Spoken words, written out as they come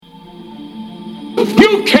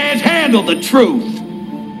You can't handle the truth!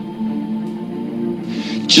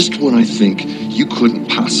 Just when I think you couldn't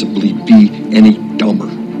possibly be any dumber,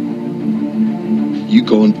 you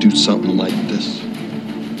go and do something like this.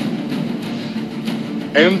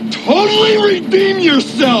 And totally redeem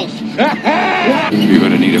yourself! You're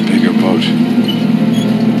gonna need a bigger boat.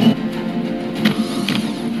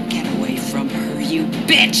 Get away from her, you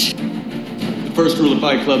bitch! The first rule of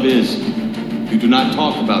Fight Club is, you do not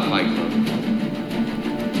talk about Fight Club.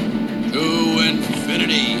 To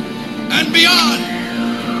infinity and beyond!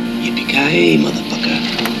 Yippee-ki-yay,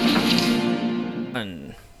 motherfucker.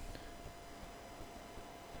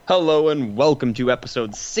 Hello and welcome to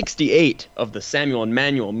episode 68 of the Samuel and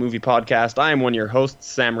Manuel movie podcast. I am one of your hosts,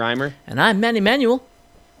 Sam Reimer. And I'm Manny Manuel.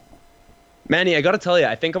 Manny, I gotta tell you,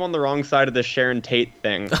 I think I'm on the wrong side of this Sharon Tate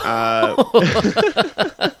thing.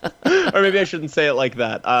 Or maybe I shouldn't say it like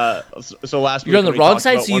that. So last week... You're on the wrong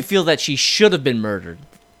side, so you feel that she should have been murdered.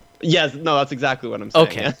 Yes, no, that's exactly what I'm saying.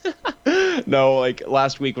 Okay. No, like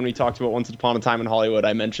last week when we talked about Once Upon a Time in Hollywood,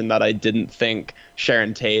 I mentioned that I didn't think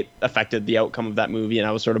Sharon Tate affected the outcome of that movie, and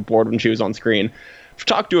I was sort of bored when she was on screen. I've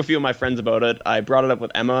talked to a few of my friends about it. I brought it up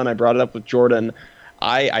with Emma, and I brought it up with Jordan.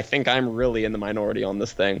 I think I'm really in the minority on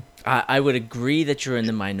this thing. I would agree that you're in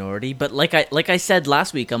the minority, but like I said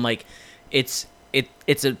last week, I'm like, it's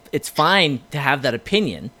fine to have that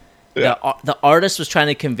opinion. Yeah. The artist was trying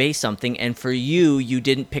to convey something, and for you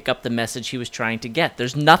didn't pick up the message he was trying to get.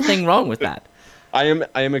 There's nothing wrong with that. I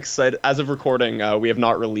am excited. As of recording, we have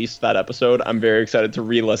not released that episode. I'm very excited to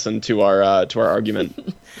re-listen to our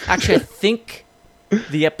argument. Actually, I think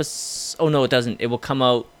the episode... Oh, no, it doesn't. It will come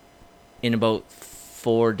out in about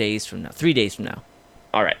 3 days from now.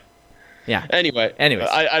 All right. Yeah. Anyways,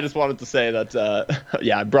 I just wanted to say that,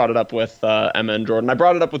 I brought it up with Emma and Jordan. I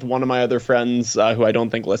brought it up with one of my other friends who I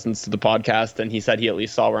don't think listens to the podcast, and he said he at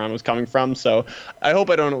least saw where I was coming from. So I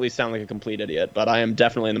hope I don't at least sound like a complete idiot, but I am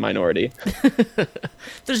definitely in the minority.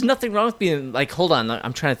 There's nothing wrong with being like, hold on,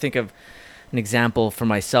 I'm trying to think of an example for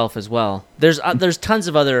myself as well. There's tons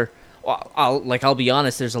of other, I'll be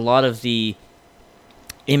honest, there's a lot of the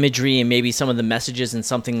imagery and maybe some of the messages in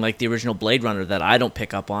something like the original Blade Runner that I don't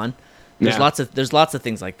pick up on. There's lots of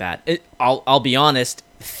things like that. I'll be honest,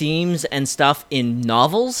 themes and stuff in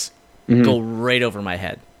novels go right over my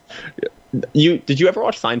head. Did you ever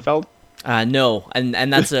watch Seinfeld? No,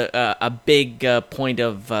 and that's a big point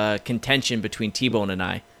of contention between T-Bone and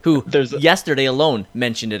I, who yesterday alone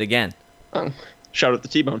mentioned it again. Oh, shout out to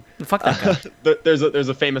T-Bone. Fuck that guy. There's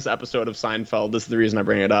a famous episode of Seinfeld. This is the reason I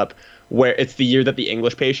bring it up, where it's the year that The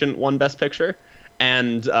English Patient won Best Picture.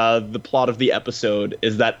 And the plot of the episode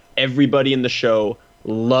is that everybody in the show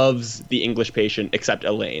loves the English Patient except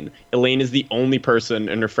Elaine. Elaine is the only person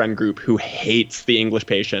in her friend group who hates the English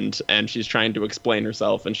Patient, and she's trying to explain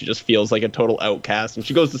herself, and she just feels like a total outcast. And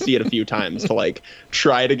she goes to see it a few times to like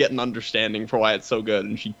try to get an understanding for why it's so good,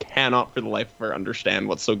 and she cannot for the life of her understand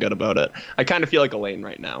what's so good about it. I kind of feel like Elaine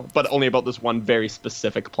right now, but only about this one very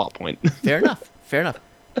specific plot point. Fair enough.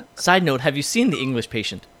 Side note, have you seen The English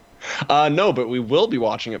Patient? No, but we will be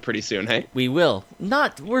watching it pretty soon, hey? We will.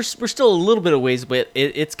 We're still a little bit of ways, but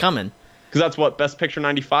it's coming. Because that's what, Best Picture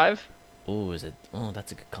 95? Oh, is it? Oh,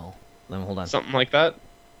 that's a good call. Let me hold on. Something like that.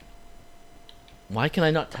 Why can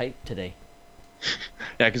I not type today?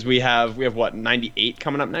 Yeah, because we have what, 98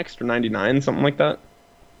 coming up next, or 99, something like that?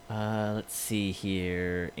 Let's see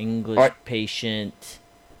here. English Patient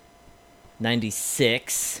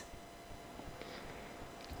 96.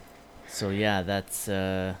 So yeah, that's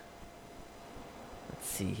let's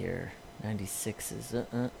see here. 96 is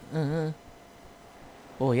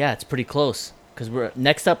Oh yeah, it's pretty close because we're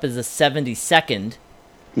next up is the 72nd.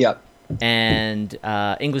 Yep. And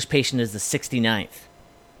English Patient is the 69th.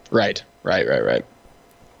 Right.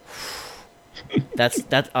 That's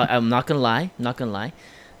I'm not gonna lie.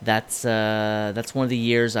 That's one of the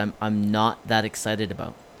years I'm not that excited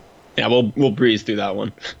about. Yeah, we'll breeze through that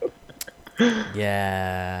one.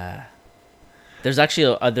 Yeah. There's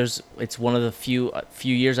actually it's one of the few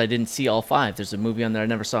years I didn't see all 5. There's a movie on there I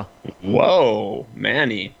never saw. Whoa,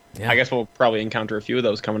 Manny. Yeah. I guess we'll probably encounter a few of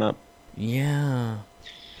those coming up. Yeah.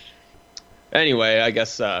 Anyway, I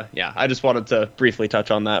guess I just wanted to briefly touch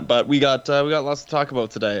on that, but we got lots to talk about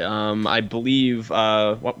today. I believe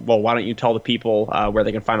why don't you tell the people where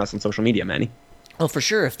they can find us on social media, Manny? Oh, for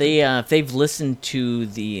sure. If they've listened to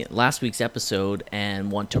the last week's episode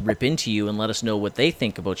and want to rip into you and let us know what they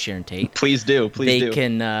think about Sharon Tate, please do. They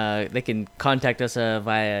can contact us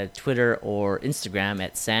via Twitter or Instagram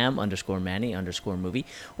at sam_manny_movie,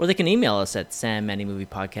 or they can email us at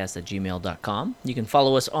sammannymoviepodcast@gmail.com. You can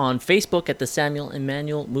follow us on Facebook at the Samuel and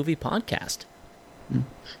Manuel Movie Podcast.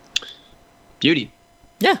 Beauty.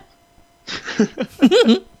 Yeah.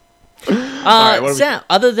 right, Sam,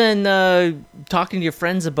 other than talking to your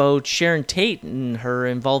friends about Sharon Tate and her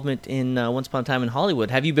involvement in Once Upon a Time in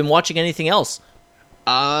Hollywood, have you been watching anything else?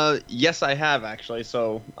 Yes, I have actually.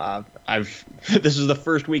 So, this is the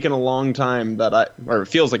first week in a long time or it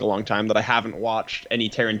feels like a long time that I haven't watched any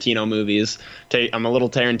Tarantino movies. I'm a little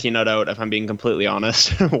Tarantino'd out, if I'm being completely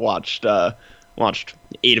honest. watched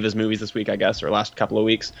 8 of his movies this week, I guess, or last couple of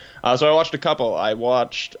weeks. So I watched a couple. I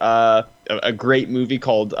watched a great movie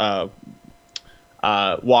called Walk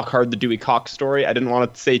Hard, the Dewey Cox Story. I didn't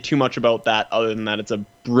want to say too much about that other than that it's a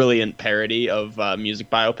brilliant parody of music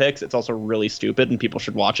biopics. It's also really stupid and people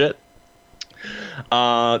should watch it.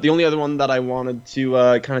 The only other one that I wanted to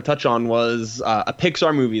kind of touch on was a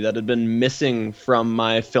Pixar movie that had been missing from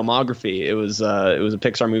my filmography. It was a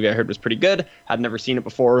Pixar movie I heard was pretty good. Had never seen it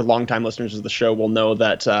before. Longtime listeners of the show will know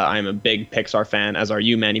that I'm a big Pixar fan, as are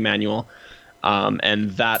you, Manny Manuel.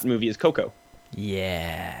 And that movie is Coco.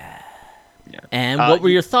 Yeah. And what were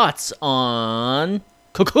your thoughts on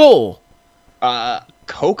Coco?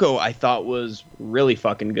 Coco, I thought was really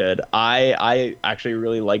fucking good. I actually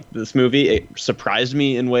really liked this movie. It surprised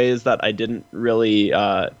me in ways that I didn't really.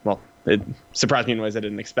 It surprised me in ways I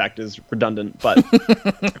didn't expect. Is redundant, but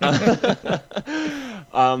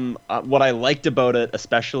what I liked about it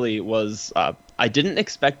especially was I didn't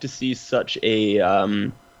expect to see such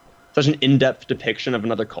an in-depth depiction of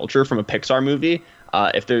another culture from a Pixar movie.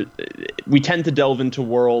 We tend to delve into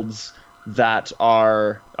worlds that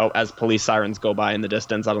are as police sirens go by in the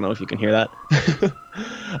distance. I don't know if you can hear that.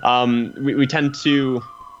 We tend to.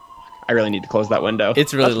 I really need to close that window.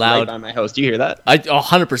 It's really loud. Right by my house. Do you hear that?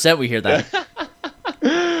 100% we hear that.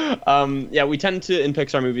 We tend to in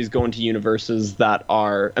Pixar movies go into universes that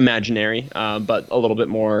are imaginary, but a little bit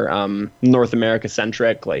more North America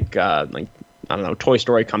centric. Like I don't know, Toy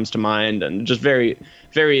Story comes to mind, and just very,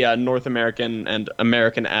 very North American and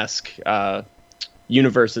American-esque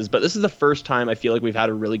universes. But this is the first time I feel like we've had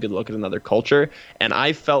a really good look at another culture, and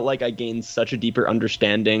I felt like I gained such a deeper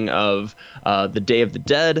understanding of the Day of the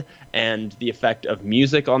Dead and the effect of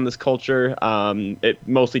music on this culture. It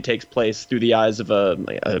mostly takes place through the eyes of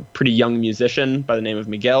a pretty young musician by the name of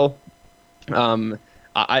Miguel.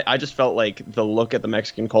 I just felt like the look at the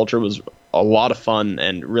Mexican culture was a lot of fun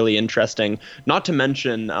and really interesting. Not to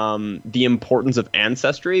mention the importance of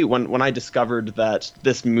ancestry. When I discovered that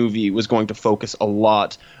this movie was going to focus a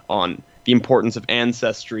lot on the importance of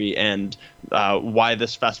ancestry and why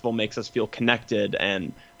this festival makes us feel connected,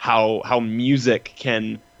 and how music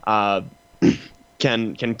can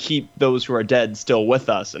keep those who are dead still with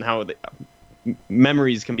us, and how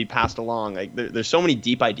memories can be passed along. Like there's so many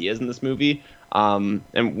deep ideas in this movie. And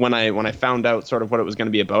when I found out sort of what it was going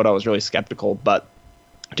to be about, I was really skeptical. But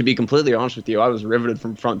to be completely honest with you, I was riveted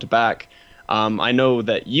from front to back. I know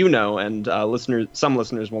that you know, and some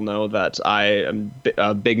listeners will know that I am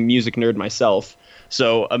a big music nerd myself.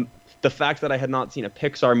 So the fact that I had not seen a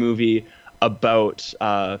Pixar movie about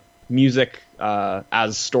music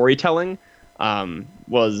as storytelling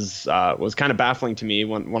was kind of baffling to me.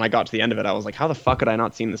 When I got to the end of it, I was like, how the fuck had I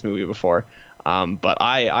not seen this movie before? But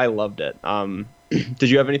I loved it. Did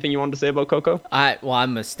you have anything you wanted to say about Coco?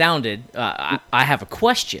 I'm astounded. I have a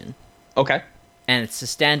question. Okay. And it's a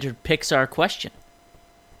standard Pixar question.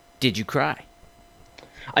 Did you cry?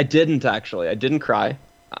 I didn't, actually. I didn't cry.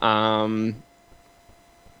 I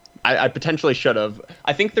potentially should have.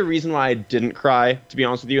 I think the reason why I didn't cry, to be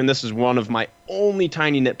honest with you, and this is one of my only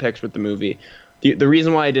tiny nitpicks with the movie, the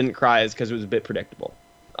reason why I didn't cry is because it was a bit predictable.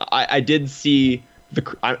 I did see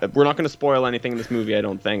we're not going to spoil anything in this movie, I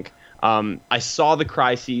don't think. I saw the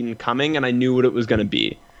cry scene coming, and I knew what it was going to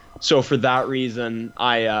be. So for that reason,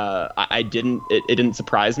 it didn't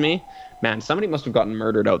surprise me. Man, somebody must have gotten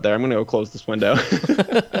murdered out there. I'm going to go close this window.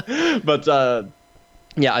 But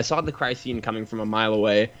I saw the cry scene coming from a mile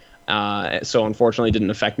away. So unfortunately it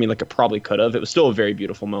didn't affect me like it probably could have. It was still a very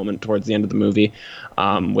beautiful moment towards the end of the movie,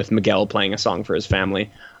 with Miguel playing a song for his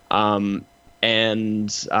family. And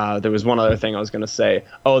there was one other thing I was going to say.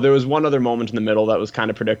 Oh, there was one other moment in the middle that was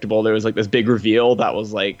kind of predictable. There was like this big reveal that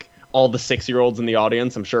was like all the 6-year-olds in the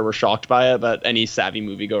audience, I'm sure, were shocked by it, but any savvy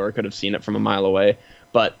moviegoer could have seen it from a mile away.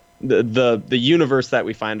 But the universe that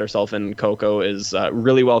we find ourselves in Coco is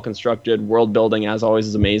really well constructed. World building, as always,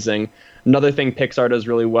 is amazing. Another thing Pixar does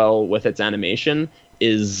really well with its animation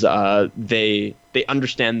is they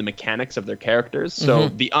understand the mechanics of their characters. So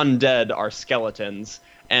the undead are skeletons,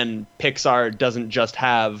 and Pixar doesn't just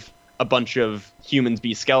have a bunch of humans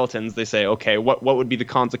be skeletons, they say, okay, what would be the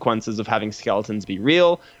consequences of having skeletons be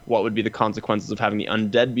real? What would be the consequences of having the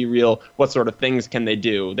undead be real? What sort of things can they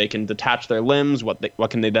do? They can detach their limbs. What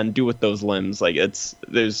can they then do with those limbs? Like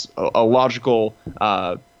there's a logical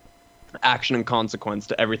action and consequence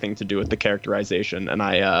to everything to do with the characterization, and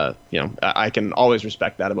I can always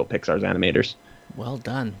respect that about Pixar's animators. Well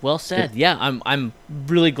done, well said. Yeah, I'm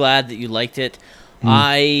really glad that you liked it.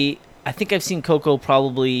 I think I've seen Coco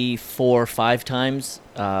probably 4 or 5 times.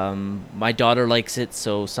 My daughter likes it,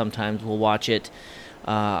 so sometimes we'll watch it.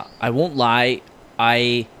 I won't lie,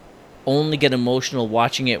 I only get emotional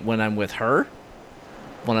watching it when I'm with her.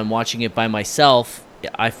 When I'm watching it by myself,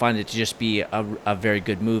 I find it to just be a very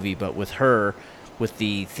good movie, but with her, with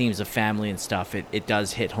the themes of family and stuff, it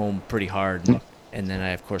does hit home pretty hard. And then I,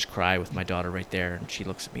 of course, cry with my daughter right there, and she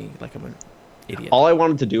looks at me like I'm an idiot. All I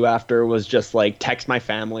wanted to do after was just like text my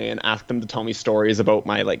family and ask them to tell me stories about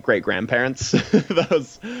my like great grandparents. that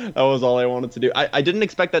was all I wanted to do. I didn't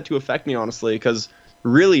expect that to affect me, honestly, because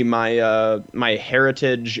really my my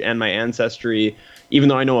heritage and my ancestry, even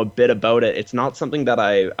though I know a bit about it, it's not something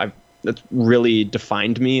that that's really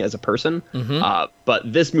defined me as a person. But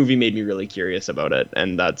this movie made me really curious about it,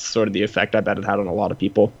 and that's sort of the effect I bet it had on a lot of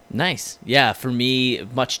people. Nice. Yeah, for me,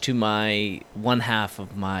 much to my one half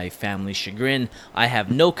of my family's chagrin, I have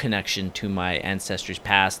no connection to my ancestry's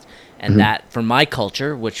past, and that, for my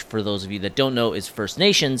culture, which for those of you that don't know is First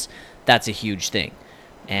Nations, that's a huge thing.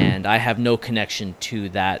 And I have no connection to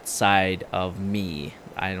that side of me.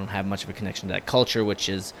 I don't have much of a connection to that culture, which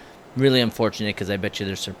is really unfortunate, because I bet you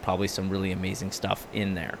there's probably some really amazing stuff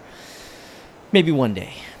in there. Maybe one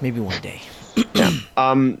day.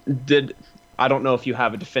 I don't know if you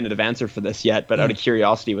have a definitive answer for this yet, but out of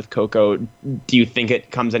curiosity with Coco, do you think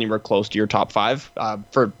it comes anywhere close to your top 5?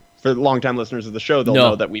 For long-time listeners of the show, they'll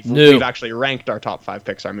know that we've actually ranked our top 5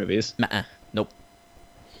 Pixar movies. Nope.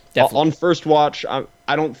 Definitely. On first watch,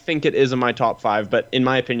 I don't think it is in my top 5, but in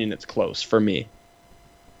my opinion, it's close for me.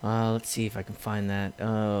 Let's see if I can find that.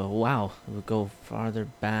 Wow. We'll go farther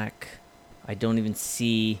back. I don't even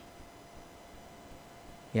see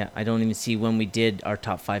when we did our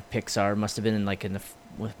top 5 Pixar. It must have been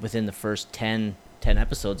within the first 10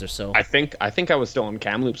 episodes or so. I think I was still on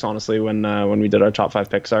Kamloops, honestly, when we did our top 5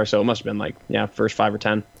 Pixar, so it must have been first 5 or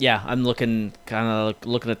 10. Yeah, I'm looking at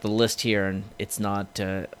the list here, and it's not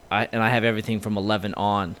I have everything from 11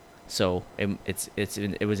 on. So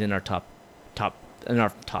it was in our top in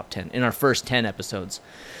our top 10, in our first 10 episodes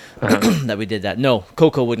that we did that. No,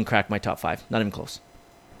 Coco wouldn't crack my top 5. Not even close.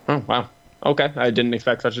 Oh, wow. Okay. I didn't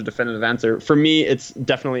expect such a definitive answer. For me, it's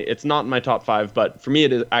not in my top 5, but for me,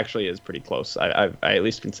 it is pretty close. I at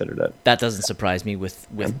least considered it. That doesn't surprise me with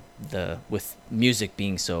music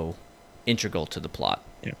being so integral to the plot.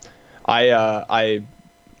 Yeah.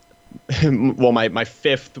 Well, my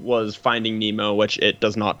 5th was Finding Nemo, which it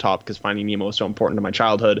does not top because Finding Nemo was so important to my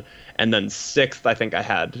childhood. And then 6th, I think I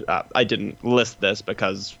had, I didn't list this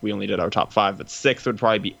because we only did our top 5, but 6th would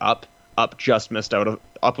probably be Up. Up just missed out.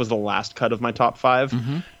 Up was the last cut of my top 5.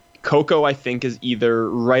 Coco, I think, is either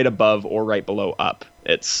right above or right below Up.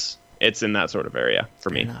 It's in that sort of area for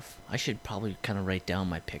me. Fair enough. I should probably kind of write down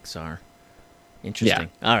my Pixar. Interesting.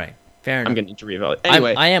 Yeah. All right. Fair enough. I'm going to need to reevaluate.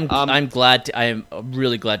 Anyway, I am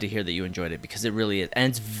really glad to hear that you enjoyed it, because it really is, and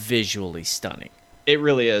it's visually stunning. It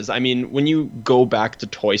really is. I mean, when you go back to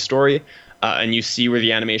Toy Story and you see where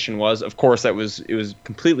the animation was, of course, it was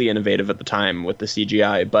completely innovative at the time with the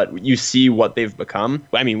CGI, but you see what they've become.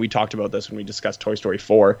 I mean, we talked about this when we discussed Toy Story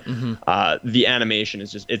 4. The animation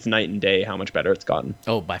is it's night and day how much better it's gotten.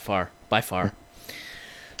 Oh, by far.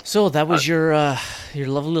 So that was your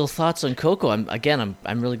lovely little thoughts on Coco.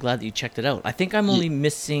 I'm really glad that you checked it out. I think I'm only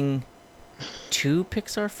missing 2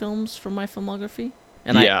 Pixar films from my filmography,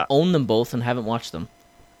 and I own them both and haven't watched them.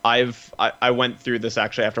 I went through this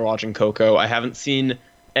actually after watching Coco. I haven't seen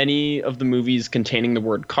any of the movies containing the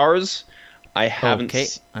word cars. I haven't. Okay,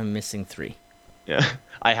 I'm missing 3. Yeah,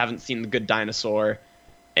 I haven't seen The Good Dinosaur,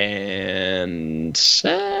 and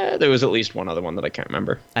there was at least one other one that I can't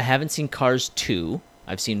remember. I haven't seen Cars 2.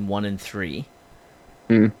 I've seen 1 and 3.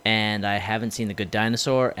 And I haven't seen The Good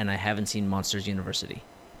Dinosaur, and I haven't seen Monsters University.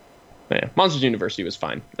 Yeah, Monsters University was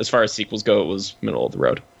fine. As far as sequels go, it was middle of the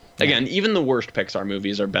road. Again, even the worst Pixar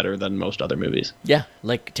movies are better than most other movies. Yeah,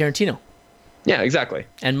 like Tarantino. Yeah, exactly.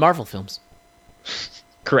 And Marvel films.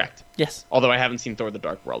 Correct. Yes. Although I haven't seen Thor: The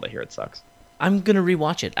Dark World. I hear it sucks. I'm going to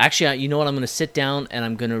rewatch it. Actually, you know what? I'm going to sit down and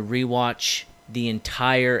I'm going to rewatch the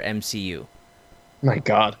entire MCU. My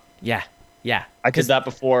God. Yeah. I did that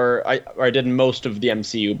before. I did most of the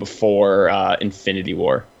MCU before Infinity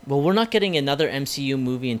War. Well, we're not getting another MCU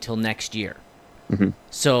movie until next year.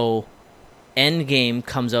 So Endgame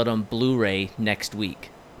comes out on Blu-ray next week.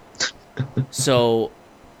 So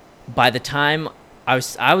by the time I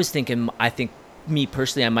was thinking, I think me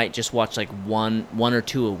personally, I might just watch like one or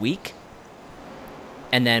two a week.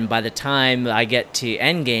 And then by the time I get to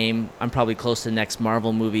Endgame, I'm probably close to the next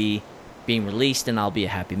Marvel movie being released, and I'll be a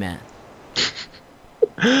happy man.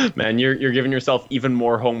 Man, you're giving yourself even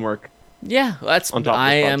more homework. Yeah, that's on top of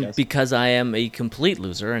I this am podcast. because I am a complete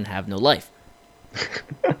loser and have no life.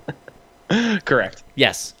 Correct.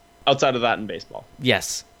 Yes. Outside of that in baseball.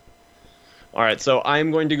 Yes. All right, so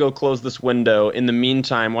I'm going to go close this window. In the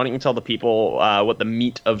meantime, why don't you tell the people what the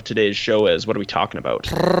meat of today's show is? What are we talking about?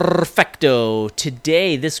 Perfecto.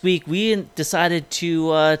 Today, this week, we decided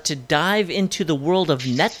to dive into the world of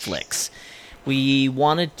Netflix. We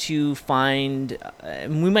wanted to find,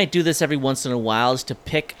 we might do this every once in a while, is to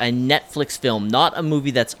pick a Netflix film, not a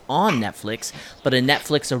movie that's on Netflix, but a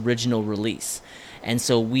Netflix original release. And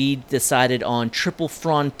so we decided on Triple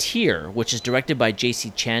Frontier, which is directed by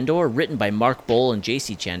J.C. Chandor, written by Mark Bowl and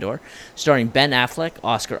J.C. Chandor, starring Ben Affleck,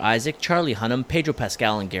 Oscar Isaac, Charlie Hunnam, Pedro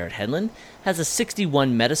Pascal, and Garret Hedlund. Has a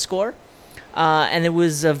 61 Metascore, and it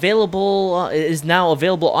was available, is now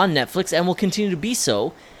available on Netflix, and will continue to be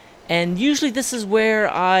so. And usually this is where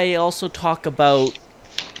I also talk about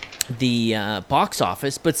the box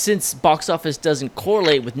office, but since box office doesn't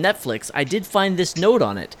correlate with Netflix, I did find this note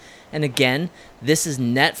on it. And again, this is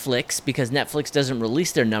Netflix, because Netflix doesn't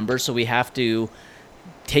release their numbers, so we have to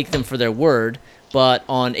take them for their word. But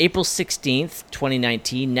on April 16th,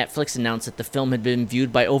 2019, Netflix announced that the film had been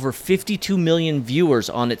viewed by over 52 million viewers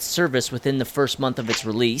on its service within the first month of its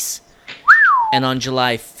release. And on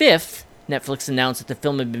July 5th, Netflix announced that the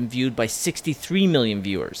film had been viewed by 63 million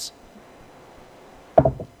viewers.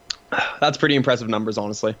 That's pretty impressive numbers,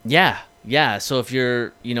 honestly. Yeah. So if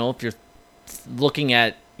you're looking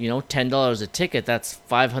at, $10 a ticket, that's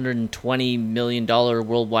 $520 million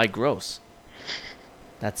worldwide gross.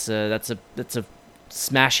 That's a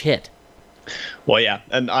smash hit. Well, yeah,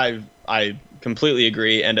 and I completely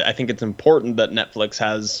agree, and I think it's important that Netflix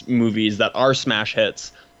has movies that are smash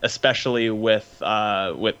hits, especially with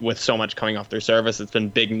so much coming off their service. It's been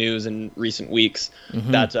big news in recent weeks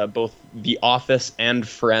that both The Office and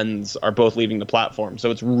Friends are both leaving the platform. So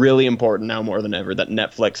it's really important now more than ever that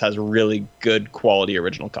Netflix has really good quality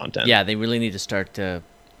original content. Yeah, they really need to start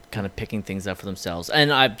kind of picking things up for themselves.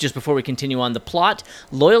 And just before we continue on the plot,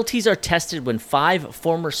 loyalties are tested when 5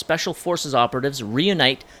 former Special Forces operatives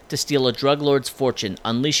reunite to steal a drug lord's fortune,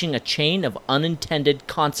 unleashing a chain of unintended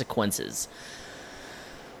consequences.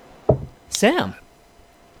 Sam,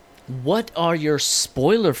 what are your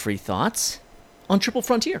spoiler-free thoughts on Triple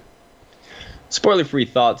Frontier? Spoiler-free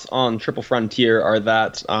thoughts on Triple Frontier are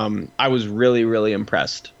that I was really, really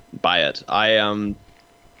impressed by it.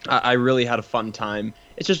 I really had a fun time.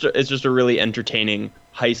 It's just a really entertaining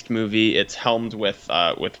heist movie. It's helmed with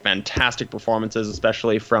fantastic performances,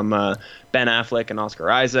 especially from Ben Affleck and Oscar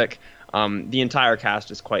Isaac. The entire cast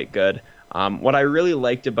is quite good. What I really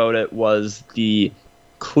liked about it was the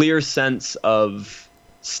clear sense of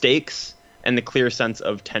stakes and the clear sense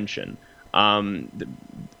of tension.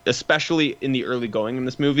 Especially in the early going in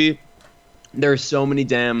this movie, there are so many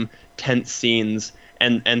damn tense scenes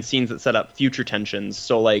and scenes that set up future tensions.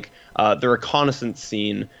 So like the reconnaissance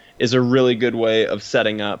scene is a really good way of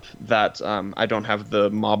setting up that I don't have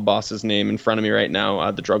the mob boss's name in front of me right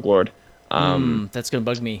now, the drug lord. That's gonna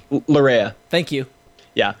bug me. Larea. Thank you.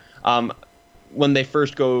 Yeah. When they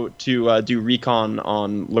first go to do recon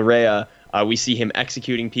on Larea, we see him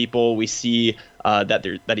executing people. We see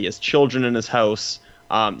that he has children in his house.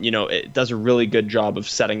 It does a really good job of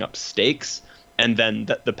setting up stakes, and then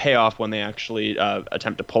the payoff when they actually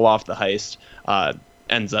attempt to pull off the heist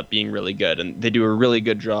ends up being really good. And they do a really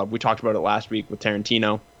good job. We talked about it last week with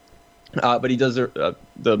Tarantino, but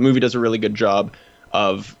the movie does a really good job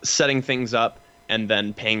of setting things up and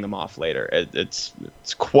then paying them off later. It's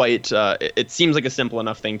quite. It seems like a simple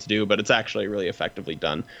enough thing to do, but it's actually really effectively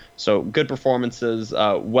done. So good performances,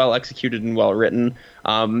 well executed and well written.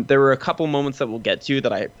 There were a couple moments that we'll get to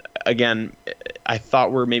that I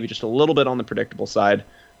thought were maybe just a little bit on the predictable side.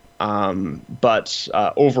 But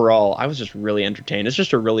overall, I was just really entertained. It's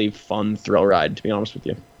just a really fun thrill ride, to be honest with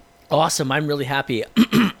you. Awesome. I'm really happy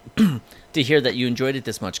to hear that you enjoyed it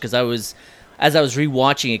this much, because as I was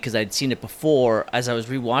rewatching it, because I'd seen it before, as I was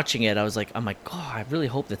rewatching it, I'm like, oh, I really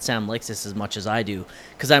hope that Sam likes this as much as I do,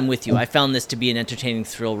 because I'm with you. I found this to be an entertaining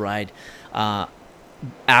thrill ride.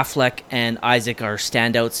 Affleck and Isaac are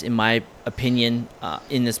standouts, in my opinion,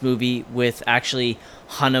 in this movie, with actually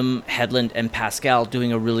Hunnam, Hedlund, and Pascal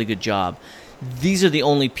doing a really good job. these are the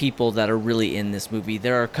only people that are really in this movie.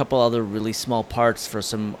 There are a couple other really small parts for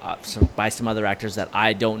by some other actors that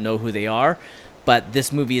I don't know who they are, but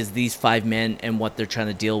this movie is these 5 men and what they're trying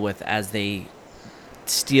to deal with as they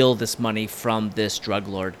steal this money from this drug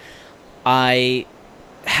lord. I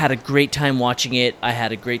had a great time watching it. I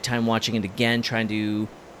had a great time watching it again, trying to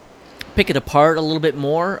pick it apart a little bit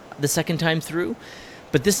more the second time through.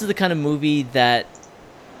 But this is the kind of movie that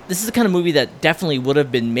definitely would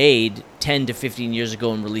have been made 10 to 15 years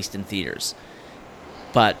ago and released in theaters.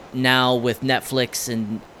 But now with Netflix,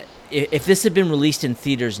 and if this had been released in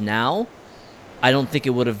theaters now, I don't think it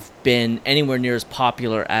would have been anywhere near as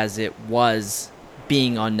popular as it was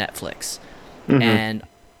being on Netflix. Mm-hmm. And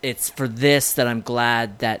it's for this that I'm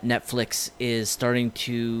glad that Netflix is starting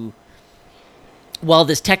to... While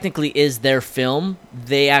this technically is their film,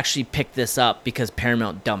 they actually picked this up because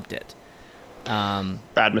Paramount dumped it.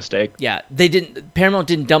 Bad mistake. Yeah, Paramount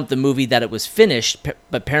didn't dump the movie that it was finished,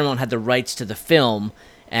 but Paramount had the rights to the film,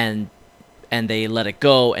 and they let it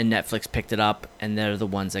go, and Netflix picked it up, and they're the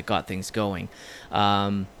ones that got things going.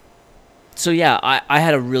 So yeah, I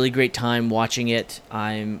had a really great time watching it.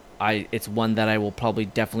 It's one that I will probably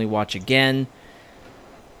definitely watch again.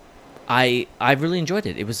 I really enjoyed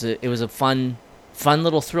it. It was a fun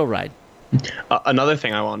little thrill ride. Another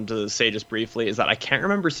thing I wanted to say just briefly is that I can't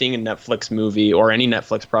remember seeing a Netflix movie or any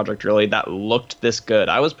Netflix project really that looked this good.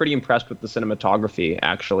 I was pretty impressed with the cinematography,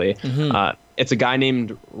 actually. Mm-hmm. It's a guy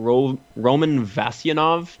named Roman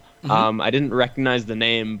Vasyanov. Mm-hmm. I didn't recognize the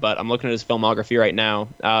name, but I'm looking at his filmography right now.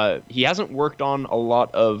 He hasn't worked on a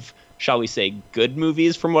lot of, shall we say, good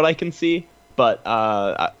movies from what I can see. But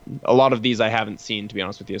a lot of these I haven't seen, to be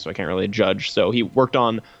honest with you, so I can't really judge. So he worked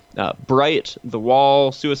on Bright, The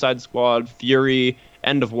Wall, Suicide Squad, Fury,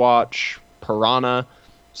 End of Watch, Piranha.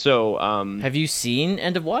 So have you seen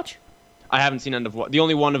End of Watch? I haven't seen End of Watch. The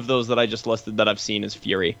only one of those that I just listed that I've seen is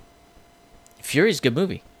Fury. Fury's a good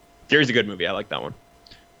movie. Fury's a good movie. I like that one.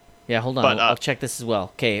 Yeah, hold on. But, I'll check this as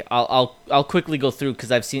well. Okay, I'll quickly go through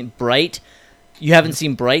because I've seen Bright. You haven't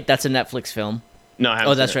seen Bright? That's a Netflix film. No, I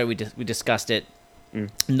haven't. Oh, that's right. We discussed it.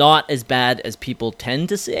 Not as bad as people tend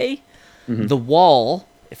to say. Mm-hmm. The Wall,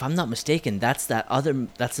 if I'm not mistaken, that's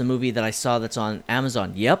the movie that I saw that's on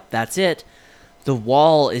Amazon. Yep, that's it. The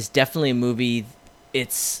Wall is definitely a movie.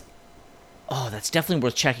 That's definitely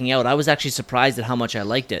worth checking out. I was actually surprised at how much I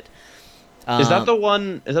liked it. Is that the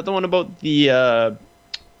one about the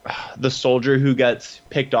soldier who gets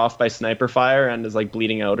picked off by sniper fire and is like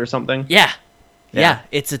bleeding out or something? Yeah.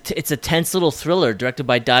 It's a tense little thriller directed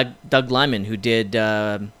by Doug Liman, who did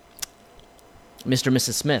Mr. and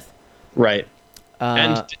Mrs. Smith. Right.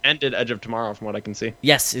 And did Edge of Tomorrow, from what I can see.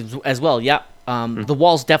 Yes, as well. Yeah. The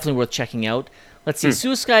Wall's definitely worth checking out. Let's see.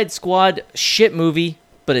 Suicide Squad, shit movie,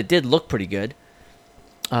 but it did look pretty good.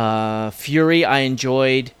 Fury, I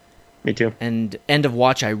enjoyed. Me too. And End of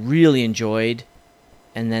Watch, I really enjoyed.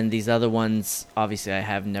 And then these other ones, obviously, I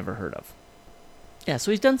have never heard of. Yeah,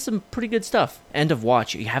 so he's done some pretty good stuff. End of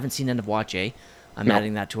Watch. You haven't seen End of Watch, eh? I'm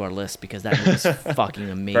adding that to our list because that movie's fucking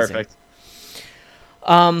amazing. Perfect.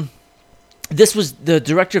 The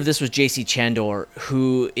director of this was J.C. Chandor,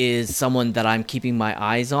 who is someone that I'm keeping my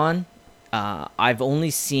eyes on. I've only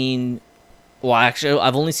seen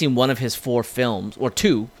one of his 4 films, or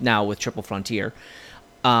 2 now with Triple Frontier.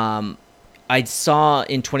 I saw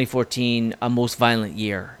in 2014 A Most Violent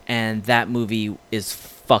Year, and that movie is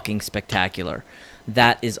fucking spectacular.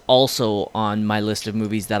 That is also on my list of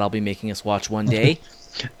movies that I'll be making us watch one day.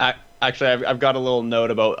 Actually, I've got a little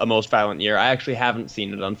note about A Most Violent Year. I actually haven't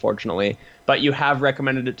seen it, unfortunately, but you have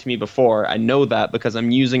recommended it to me before. I know that because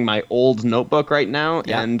I'm using my old notebook right now,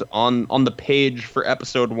 and on the page for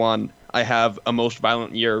episode 1, I have A Most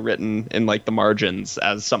Violent Year written in like the margins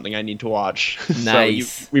as something I need to watch.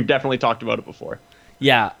 Nice. So we've definitely talked about it before.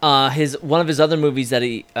 Yeah, one of his other movies that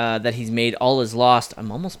he's made, All Is Lost.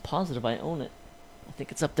 I'm almost positive I own it. I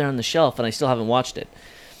think it's up there on the shelf, and I still haven't watched it.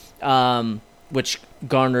 Which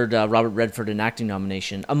garnered Robert Redford an acting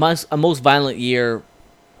nomination. A Most Violent Year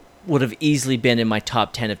would have easily been in my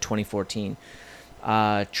top 10 of 2014.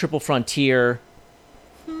 Triple Frontier.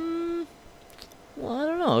 Well, I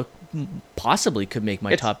don't know. Possibly could make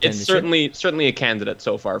my top 10. It's certainly a candidate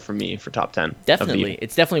so far for me for top 10. Definitely.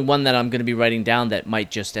 It's definitely one that I'm going to be writing down that might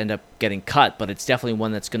just end up getting cut, but it's definitely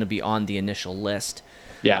one that's going to be on the initial list.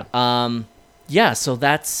 Yeah. So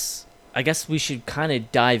that's... I guess we should kind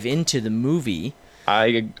of dive into the movie.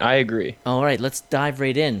 I agree. All right, let's dive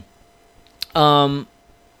right in. No,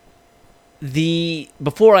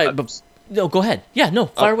 go ahead. Yeah, no,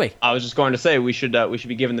 fire away. I was just going to say we should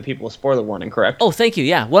be giving the people a spoiler warning, correct? Oh, thank you.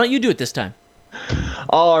 Yeah, why don't you do it this time?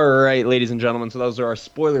 All right, ladies and gentlemen, so those are our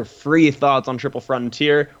spoiler-free thoughts on Triple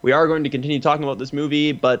Frontier. We are going to continue talking about this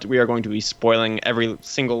movie, but we are going to be spoiling every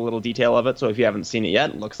single little detail of it, so if you haven't seen it yet,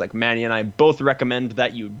 it looks like Manny and I both recommend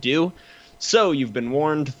that you do. So, you've been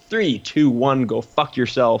warned. 3, 2, 1, go fuck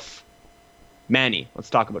yourself. Manny, let's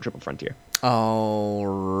talk about Triple Frontier.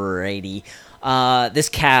 Alrighty. This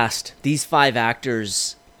cast, these 5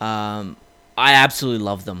 actors, I absolutely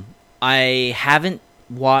love them. I haven't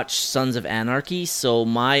watched Sons of Anarchy, so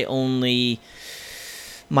my only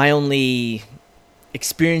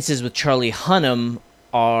experiences with Charlie Hunnam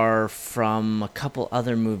are from a couple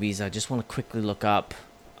other movies I just want to quickly look up.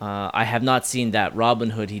 I have not seen that Robin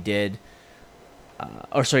Hood he did.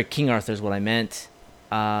 King Arthur is what I meant.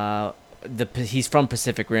 He's from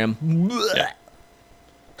Pacific Rim. Yeah.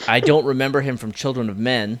 I don't remember him from Children of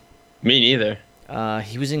Men. Me neither.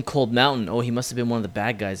 He was in Cold Mountain. Oh, he must have been one of the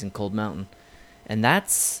bad guys in Cold Mountain. And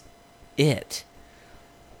that's it.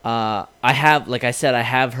 I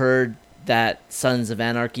have heard that Sons of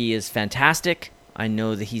Anarchy is fantastic. I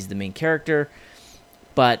know that he's the main character.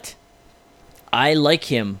 But I like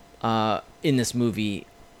him in this movie.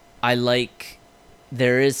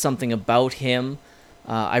 There is something about him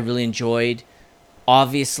I really enjoyed.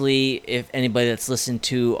 Obviously, if anybody that's listened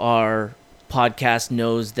to our podcast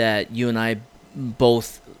knows that you and I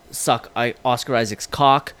both suck Oscar Isaac's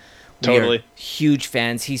cock. Totally. We are huge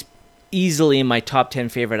fans. He's easily in my top 10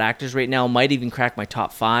 favorite actors right now. Might even crack my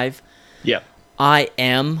top 5. Yeah. I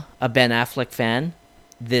am a Ben Affleck fan.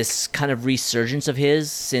 This kind of resurgence of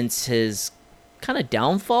his since his kind of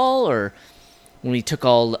downfall, or when he took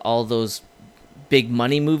all those big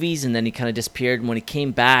money movies and then he kind of disappeared. And when he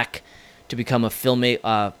came back to become a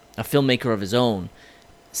filmmaker of his own,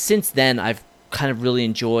 since then I've kind of really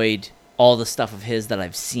enjoyed all the stuff of his that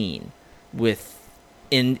I've seen.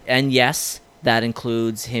 And yes, that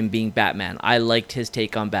includes him being Batman. I liked his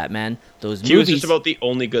take on Batman. Those movies. He was just about the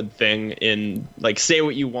only good thing in, like, say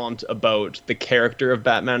what you want about the character of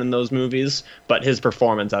Batman in those movies, but his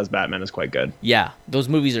performance as Batman is quite good. Yeah, those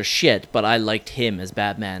movies are shit, but I liked him as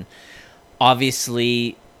Batman.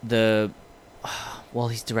 Obviously, he's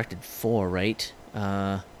directed 4, right?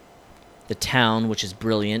 The Town, which is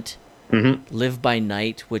brilliant. Mm-hmm. Live by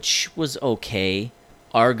Night, which was okay.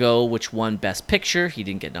 Argo, which won Best Picture. He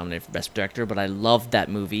didn't get nominated for Best Director, but I loved that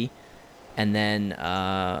movie. And then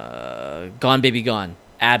Gone Baby Gone.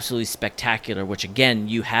 Absolutely spectacular, which, again,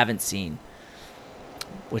 you haven't seen.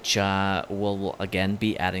 Which we'll again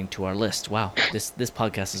be adding to our list. Wow, this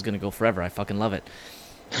podcast is going to go forever. I fucking love it.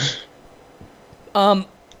 And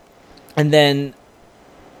then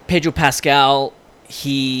Pedro Pascal,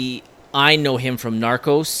 I know him from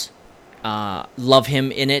Narcos. Love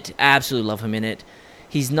him in it. Absolutely love him in it.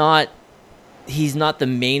 He's not the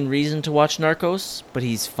main reason to watch Narcos, but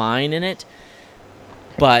he's fine in it.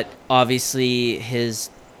 But obviously his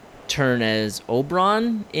turn as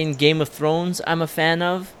Oberyn in Game of Thrones, I'm a fan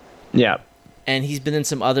of. Yeah. And he's been in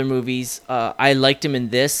some other movies. I liked him in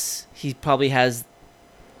this. He probably has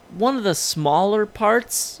one of the smaller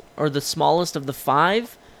parts, or the smallest of the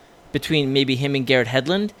 5, between maybe him and Garret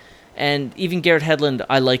Hedlund. And even Garret Hedlund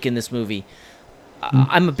I like in this movie.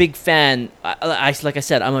 I'm a big fan. Like I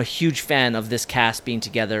said, I'm a huge fan of this cast being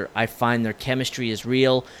together. I find their chemistry is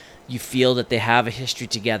real. You feel that they have a history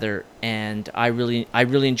together, and I really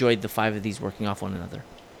enjoyed the 5 of these working off one another.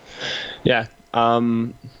 Yeah.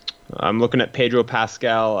 I'm looking at Pedro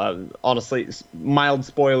Pascal. Honestly, mild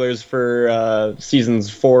spoilers for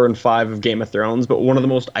seasons 4 and 5 of Game of Thrones, but one of the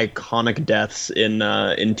most iconic deaths in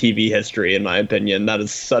TV history, in my opinion. That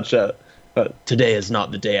is such a today is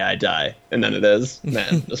not the day I die, and then it is.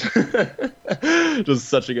 Man, just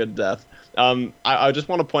such a good death. I just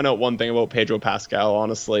want to point out one thing about Pedro Pascal,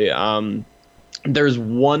 honestly. There's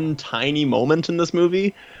one tiny moment in this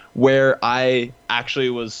movie where I actually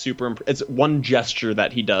was super impressed. It's one gesture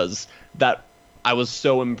that he does that I was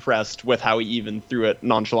so impressed with how he even threw it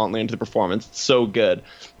nonchalantly into the performance. It's so good.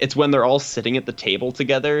 It's when they're all sitting at the table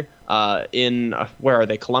together in, where are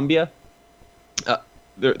they, Colombia?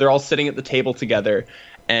 They're all sitting at the table together,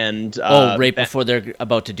 and before they're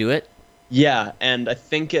about to do it. Yeah, and I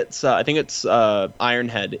think it's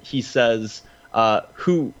Ironhead. He says,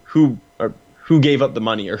 "Who gave up the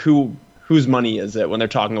money, or whose money is it?" When they're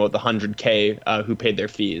talking about the 100K who paid their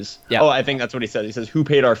fees. Yeah. Oh, I think that's what he says. He says, "Who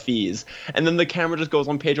paid our fees?" And then the camera just goes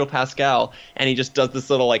on Pedro Pascal, and he just does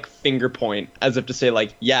this little like finger point as if to say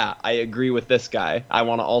like, "Yeah, I agree with this guy. I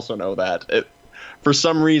want to also know that." For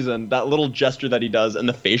some reason, that little gesture that he does and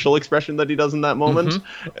the facial expression that he does in that moment,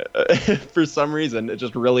 for some reason, it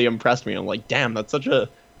just really impressed me. I'm like, damn, that's such a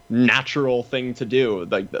natural thing to do.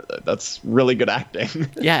 Like, that's really good acting.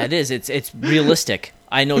 Yeah, it is. It's realistic.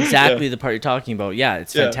 I know exactly the part you're talking about. Yeah,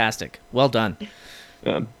 it's fantastic. Well done.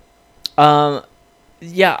 Yeah.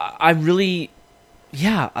 I really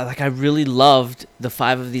loved the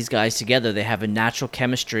five of these guys together. They have a natural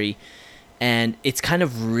chemistry, and it's kind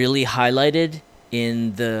of really highlighted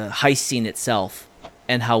in the heist scene itself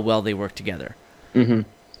and how well they work together. Mm-hmm.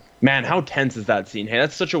 Man, how tense is that scene? Hey,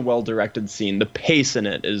 that's such a well-directed scene. The pace in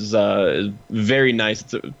it is very nice.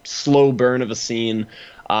 It's a slow burn of a scene.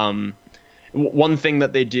 One thing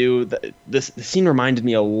that they do, the scene reminded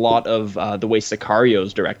me a lot of the way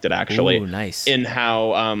Sicario's directed, actually. Ooh, nice. In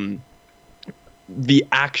how the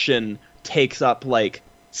action takes up like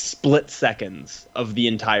split seconds of the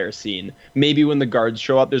entire scene. Maybe when the guards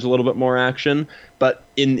show up, there's a little bit more action, but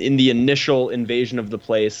in the initial invasion of the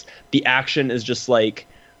place, the action is just like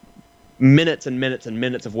minutes and minutes and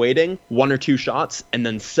minutes of waiting, one or two shots, and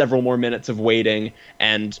then several more minutes of waiting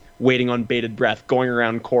and waiting on bated breath, going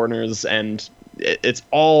around corners, and it's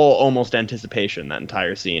all almost anticipation, that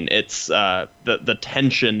entire scene. It's the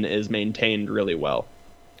tension is maintained really well.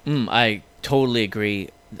 I totally agree.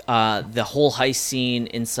 The whole heist scene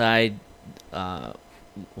inside,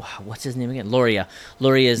 what's his name again?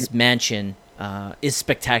 Loria's mansion is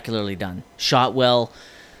spectacularly done. Shot well,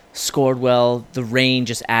 scored well. The rain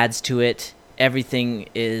just adds to it. Everything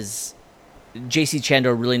is. J.C.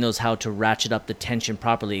 Chandor really knows how to ratchet up the tension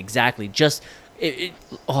properly. Exactly. Just that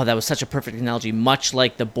was such a perfect analogy. Much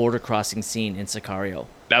like the border crossing scene in Sicario.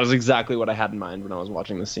 That was exactly what I had in mind when I was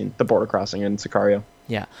watching this scene. The border crossing in Sicario.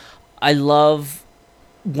 Yeah, I love.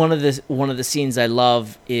 One of the scenes I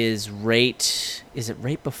love is right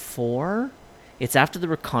before? It's after the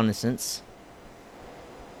reconnaissance.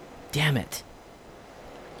 Damn it.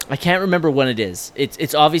 I can't remember when it is.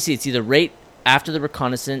 It's obviously it's either right after the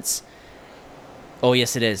reconnaissance. Oh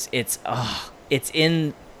yes, it is. It's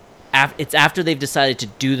after they've decided to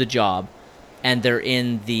do the job, and they're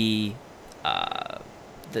in the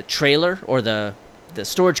trailer or the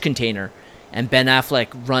storage container, and Ben Affleck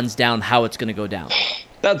runs down how it's going to go down.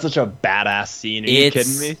 That's such a badass scene. Are you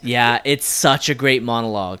kidding me? Yeah, it's such a great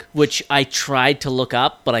monologue, which I tried to look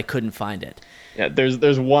up, but I couldn't find it. Yeah,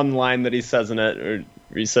 there's one line that he says in it, or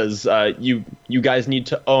he says, you guys need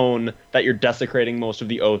to own that you're desecrating most of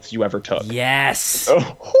the oaths you ever took. Yes!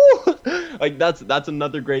 Like, that's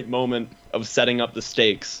another great moment of setting up the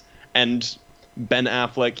stakes. And Ben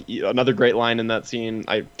Affleck, another great line in that scene,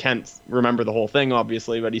 I can't remember the whole thing,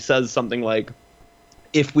 obviously, but he says something like,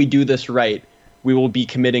 if we do this right, we will be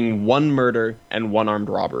committing one murder and one armed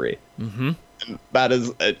robbery. Mm-hmm. And that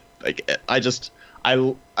is,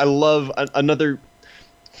 I love another.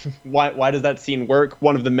 Why does that scene work?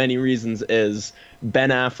 One of the many reasons is Ben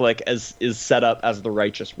Affleck is set up as the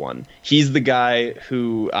righteous one. He's the guy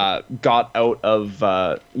who got out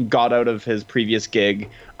of his previous gig,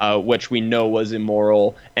 which we know was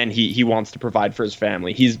immoral, and he wants to provide for his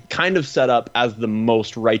family. He's kind of set up as the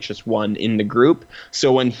most righteous one in the group.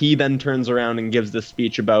 So when he then turns around and gives this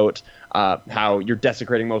speech about how you're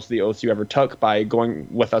desecrating most of the oaths you ever took by going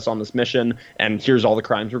with us on this mission, and here's all the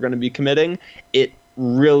crimes we're going to be committing, it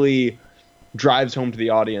really drives home to the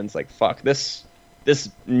audience, like, fuck, this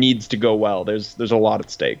needs to go well. There's a lot at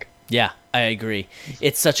stake. Yeah, I agree.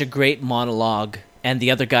 It's such a great monologue, and the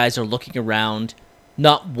other guys are looking around,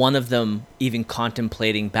 not one of them even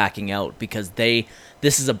contemplating backing out, because this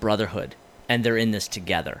is a brotherhood, and they're in this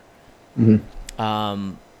together.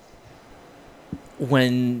 Mm-hmm.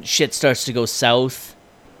 When shit starts to go south,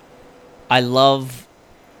 I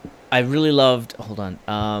really loved, hold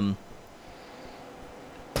on,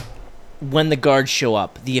 when the guards show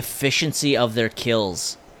up, the efficiency of their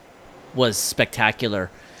kills was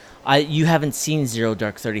spectacular. You haven't seen Zero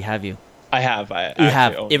Dark 30, have you? I have. You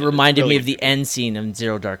have. It reminded me of the end scene of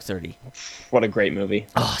Zero Dark 30. What a great movie.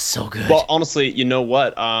 Oh, so good. Well, honestly, you know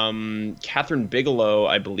what? Catherine Bigelow,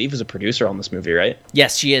 I believe, is a producer on this movie, right?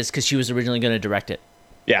 Yes, she is, because she was originally going to direct it.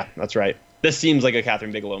 Yeah, that's right. This seems like a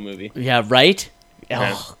Catherine Bigelow movie. Yeah, right?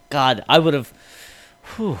 Yeah. Oh, God. I would have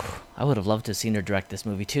loved to have seen her direct this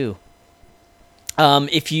movie, too.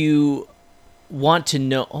 If you want to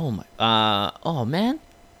know, oh man,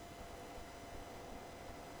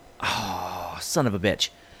 oh son of a bitch,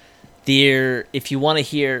 if you want to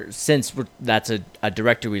hear, since that's a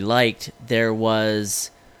director we liked, there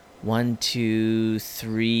was 1, 2,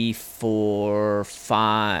 3, 4,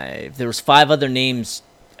 5. There was 5 other names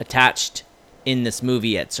attached in this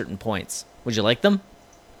movie at certain points. Would you like them?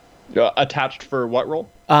 Attached for what role?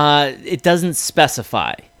 It doesn't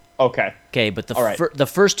specify. Okay, but the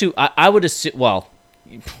first 2, I would assume. Well,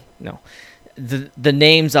 no, the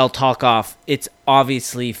names I'll talk off. It's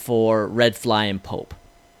obviously for Red Fly and Pope.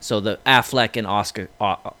 So the Affleck and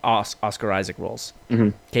Oscar Isaac roles.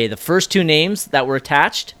 Okay, the first two names that were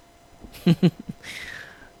attached,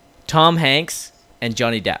 Tom Hanks and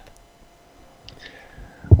Johnny Depp.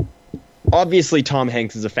 Obviously, Tom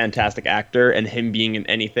Hanks is a fantastic actor, and him being in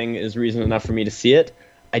anything is reason enough for me to see it.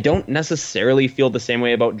 I don't necessarily feel the same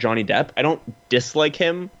way about Johnny Depp. I don't dislike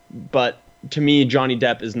him, but to me, Johnny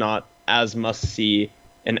Depp is not as must-see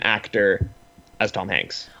an actor as Tom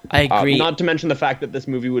Hanks. I agree. Not to mention the fact that this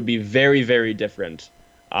movie would be very, very different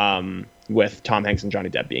with Tom Hanks and Johnny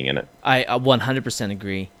Depp being in it. I 100%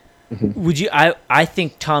 agree. Would you? I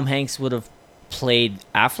think Tom Hanks would have played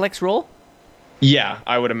Affleck's role. Yeah,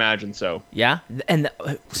 I would imagine so. Yeah, and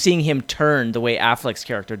seeing him turn the way Affleck's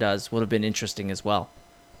character does would have been interesting as well.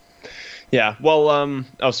 Yeah. Well,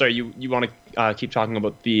 oh, sorry. You want to keep talking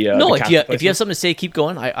about the? No, the if you have something to say, keep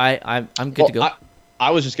going. I'm good to go. I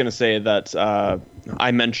was just going to say that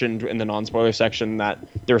I mentioned in the non-spoiler section that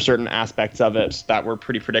there were certain aspects of it that were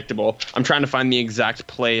pretty predictable. I'm trying to find the exact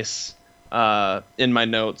place in my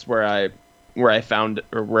notes where I found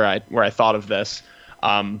or where I thought of this.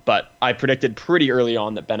 But I predicted pretty early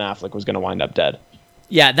on that Ben Affleck was going to wind up dead.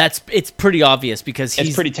 Yeah, it's pretty obvious because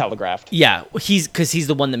it's pretty telegraphed. Yeah, he's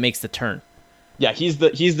the one that makes the turn. Yeah, he's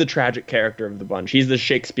the tragic character of the bunch. He's the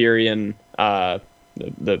Shakespearean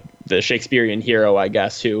the Shakespearean hero, I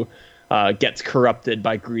guess, who gets corrupted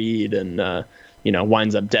by greed and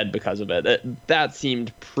winds up dead because of it. That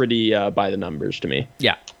seemed pretty by the numbers to me.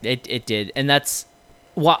 Yeah, it did, and that's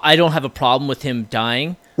why I don't have a problem with him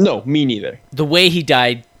dying. No, me neither. The way he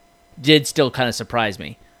died did still kind of surprise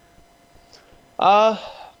me.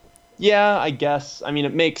 Yeah, I guess. I mean,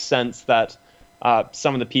 it makes sense that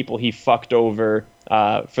some of the people he fucked over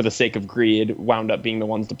for the sake of greed wound up being the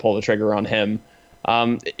ones to pull the trigger on him.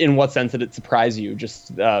 In what sense did it surprise you?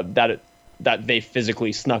 Just that they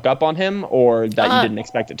physically snuck up on him, or that you didn't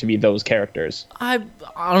expect it to be those characters? I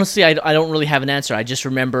honestly don't really have an answer. I just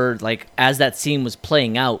remember, like, as that scene was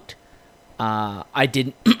playing out, I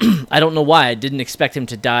didn't. I don't know why I didn't expect him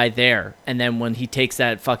to die there, and then when he takes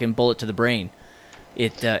that fucking bullet to the brain,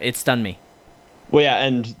 it stunned me. Well, yeah,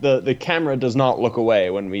 and the camera does not look away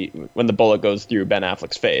when the bullet goes through Ben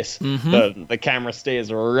Affleck's face. Mm-hmm. The camera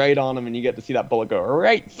stays right on him, and you get to see that bullet go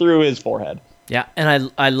right through his forehead. Yeah,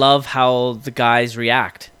 and I love how the guys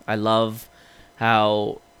react. I love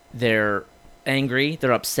how they're angry,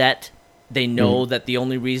 they're upset. They know that the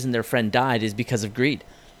only reason their friend died is because of greed.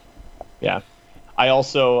 Yeah. I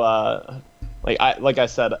also like I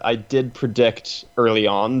said, I did predict early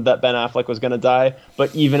on that Ben Affleck was going to die,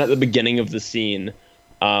 but even at the beginning of the scene,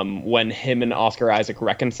 when him and Oscar Isaac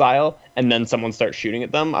reconcile and then someone starts shooting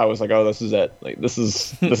at them, I was like, oh, this is it. Like, this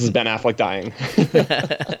is Ben Affleck dying.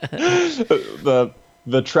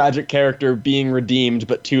 The tragic character being redeemed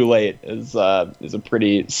but too late is a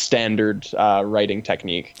pretty standard writing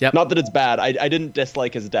technique. Yep. Not that it's bad. I didn't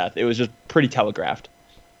dislike his death. It was just pretty telegraphed.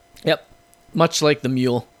 Yep. Much like the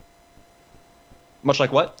mule. Much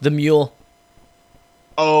like what? The mule.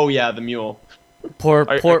 Oh yeah, the mule. Poor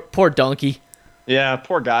donkey. Yeah,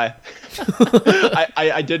 poor guy.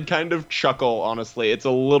 I did kind of chuckle, honestly. It's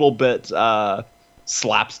a little bit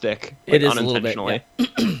slapstick. It is unintentionally. A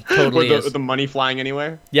little bit. Yeah. Totally with the money flying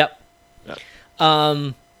anywhere. Yep.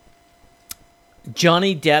 Johnny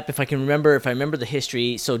Depp, if I remember the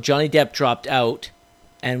history, so Johnny Depp dropped out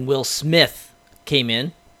and Will Smith came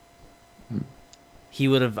in. He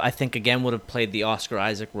would have, I think, again, would have played the Oscar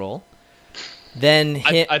Isaac role. Then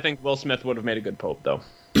I think Will Smith would have made a good Pope, though.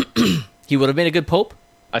 He would have made a good Pope?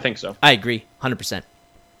 I think so. I agree, 100%.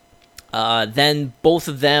 Then both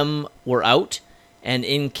of them were out, and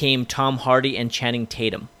in came Tom Hardy and Channing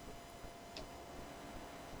Tatum.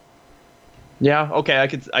 Yeah, okay,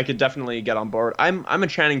 I could definitely get on board. I'm a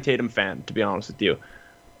Channing Tatum fan, to be honest with you.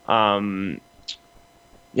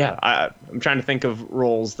 Yeah, I'm trying to think of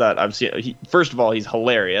roles that I've seen. First of all, he's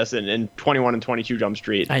hilarious in 21 and 22 Jump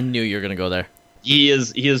Street. I knew you were going to go there. He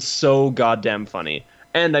is so goddamn funny.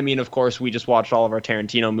 And, I mean, of course, we just watched all of our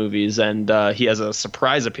Tarantino movies, and he has a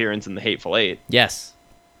surprise appearance in The Hateful Eight. Yes.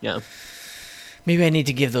 Yeah. Maybe I need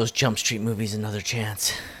to give those Jump Street movies another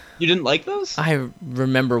chance. You didn't like those? I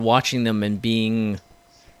remember watching them and being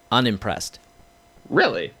unimpressed.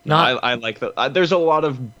 Really? No, I like them. There's a lot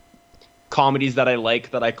of comedies that I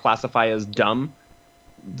like that I classify as dumb.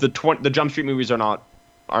 The Jump Street movies are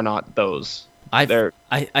not those.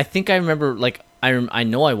 I think I remember, like, I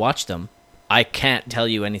know I watched them. I can't tell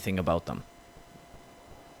you anything about them.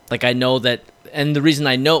 Like, I know that, and the reason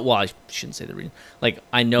I know, well, I shouldn't say the reason. Like,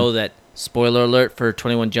 I know that, spoiler alert for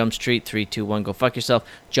 21 Jump Street, 3, 2, 1, go fuck yourself.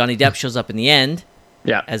 Johnny Depp shows up in the end,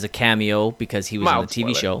 yeah, as a cameo because he was on the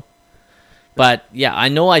TV show. But yeah, I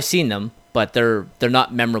know I've seen them, but they're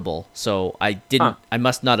not memorable. So I didn't. I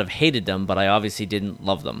must not have hated them, but I obviously didn't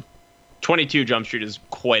love them. 22 Jump Street is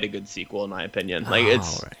quite a good sequel in my opinion. Like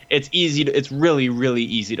right. it's easy to, it's really really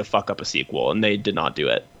easy to fuck up a sequel, and they did not do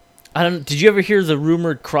it. Did you ever hear the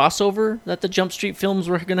rumored crossover that the Jump Street films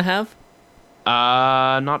were going to have?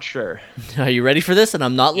 Not sure. Are you ready for this? And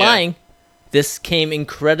I'm not lying. This came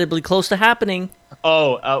incredibly close to happening.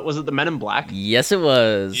 Oh, was it the Men in Black? Yes, it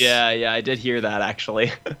was. Yeah, I did hear that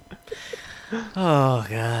actually. Oh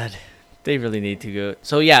God, they really need to go.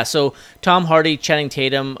 So Tom Hardy, Channing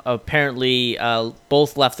Tatum, apparently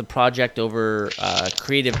both left the project over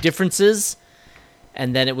creative differences,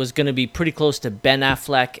 and then it was going to be pretty close to Ben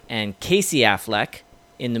Affleck and Casey Affleck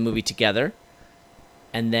in the movie together,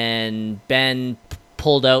 and then Ben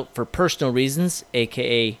pulled out for personal reasons,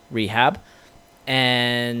 aka rehab,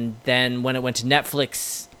 and then when it went to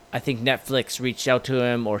Netflix, I think Netflix reached out to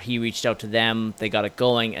him or he reached out to them. They got it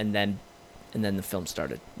going, and then the film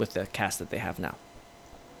started with the cast that they have now.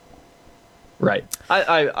 Right.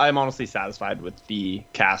 I'm honestly satisfied with the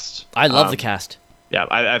cast. I love the cast. Yeah,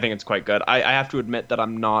 I think it's quite good. I have to admit that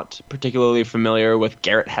I'm not particularly familiar with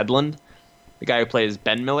Garret Hedlund, the guy who plays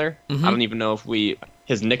Ben Miller. Mm-hmm. I don't even know if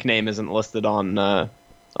his nickname isn't listed on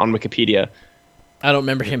Wikipedia. I don't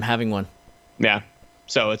remember him having one. Yeah.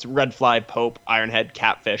 So it's Red Fly, Pope, Ironhead,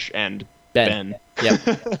 Catfish, and Ben. Yep.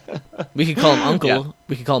 We could call him Uncle. Yeah.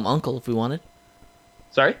 We could call him Uncle if we wanted.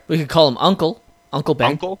 Sorry? We could call him Uncle. Uncle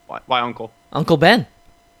Ben. Uncle? Why Uncle? Uncle Ben.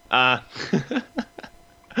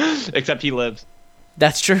 Except he lives.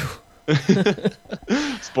 That's true.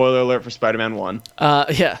 Spoiler alert for Spider-Man 1.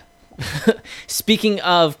 Yeah. Speaking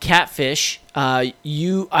of Catfish, I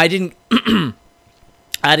didn't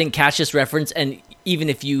I didn't catch this reference, and even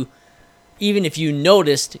if you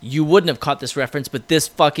noticed, you wouldn't have caught this reference, but this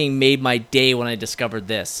fucking made my day when I discovered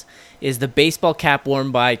this. Is the baseball cap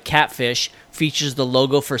worn by Catfish features the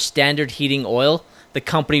logo for Standard Heating Oil, the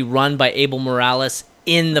company run by Abel Morales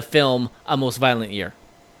in the film A Most Violent Year.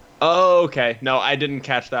 Oh, okay. No, I didn't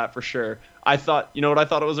catch that for sure. I thought, you know what I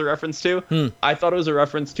thought it was a reference to? I thought it was a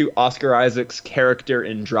reference to Oscar Isaac's character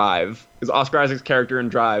in Drive. Because Oscar Isaac's character in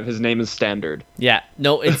Drive, his name is Standard. Yeah,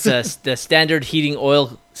 no, it's the Standard Heating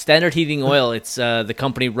Oil. Standard Heating Oil. It's the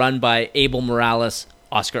company run by Abel Morales,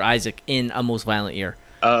 Oscar Isaac in A Most Violent Year.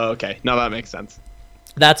 Oh, okay. No, that makes sense.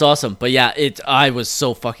 That's awesome. But yeah, I was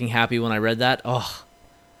so fucking happy when I read that. Oh,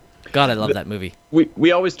 God, I love that movie.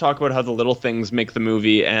 We always talk about how the little things make the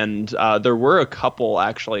movie, and there were a couple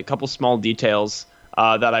small details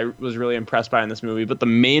that I was really impressed by in this movie. But the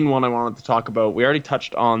main one I wanted to talk about, we already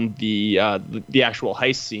touched on the actual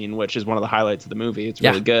heist scene, which is one of the highlights of the movie. It's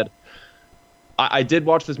really good. I did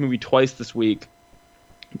watch this movie twice this week,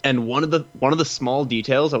 and one of the small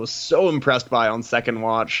details I was so impressed by on second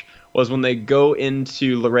watch was when they go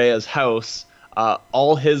into Larea's house,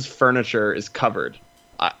 all his furniture is covered.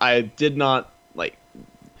 I did not like.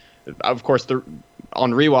 Of course,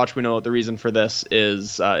 on rewatch, we know the reason for this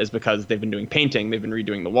is because they've been doing painting, they've been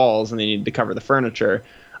redoing the walls, and they needed to cover the furniture.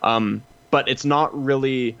 But it's not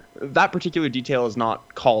really, that particular detail is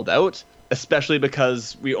not called out, especially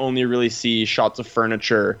because we only really see shots of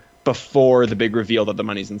furniture before the big reveal that the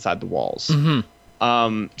money's inside the walls.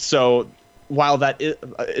 Mm-hmm. So while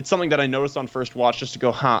it's something that I noticed on first watch, just to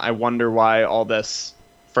go, I wonder why all this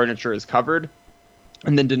furniture is covered.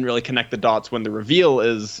 And then didn't really connect the dots when the reveal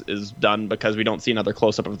is done, because we don't see another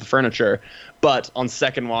close-up of the furniture. But on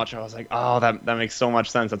second watch, I was like, oh, that makes so much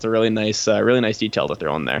sense. That's a really nice detail that they're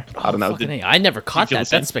on there. I don't know. I never caught that.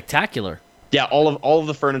 That's spectacular. Yeah, all of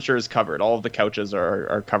the furniture is covered. All of the couches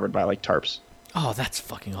are covered by like tarps. Oh, that's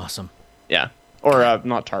fucking awesome. Yeah. Or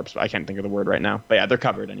not tarps, I can't think of the word right now. But yeah, they're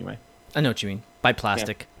covered anyway. I know what you mean. By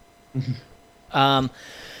plastic. Yeah.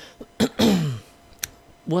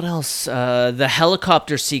 What else? The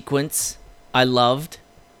helicopter sequence I loved.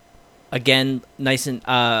 Again, nice and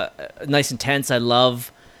tense. I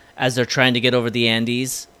love as they're trying to get over the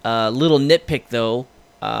Andes. Little nitpick though,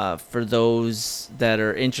 for those that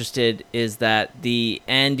are interested, is that the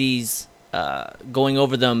Andes, going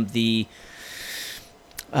over them, the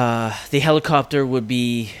helicopter would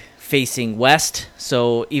be facing west.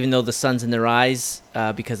 So even though the sun's in their eyes,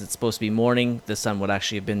 because it's supposed to be morning, the sun would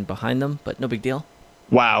actually have been behind them. But no big deal.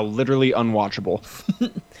 Wow, literally unwatchable.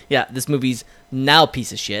 Yeah, this movie's now a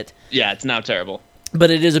piece of shit. Yeah, it's now terrible.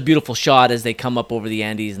 But it is a beautiful shot as they come up over the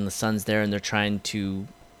Andes and the sun's there and they're trying to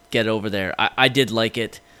get over there. I did like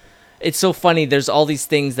it. It's so funny. There's all these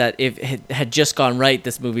things that if it had just gone right,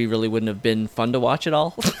 this movie really wouldn't have been fun to watch at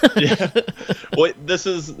all. Yeah. Well, this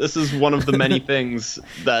is one of the many things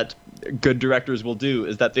that good directors will do,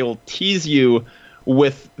 is that they will tease you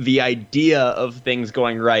with the idea of things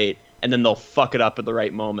going right, and then they'll fuck it up at the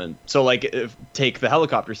right moment. So, like, take the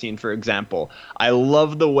helicopter scene, for example. I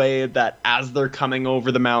love the way that as they're coming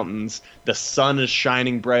over the mountains, the sun is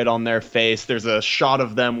shining bright on their face. There's a shot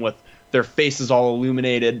of them with their faces all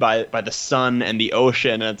illuminated by the sun and the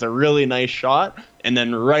ocean, and it's a really nice shot. And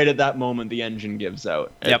then right at that moment, the engine gives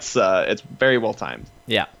out. Yep. It's very well timed.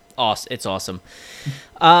 Yeah, awesome. It's awesome.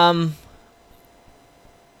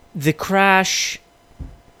 The crash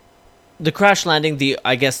landing.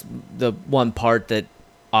 I guess the one part that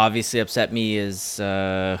obviously upset me is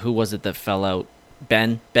who was it that fell out?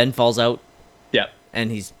 Ben. Ben falls out. Yeah,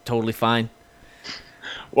 and he's totally fine.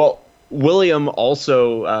 Well, William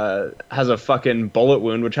also has a fucking bullet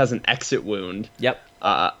wound, which has an exit wound. Yep.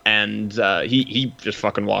 And he just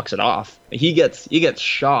fucking walks it off. He gets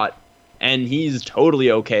shot, and he's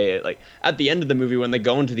totally okay. Like, at the end of the movie, when they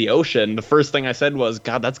go into the ocean, the first thing I said was,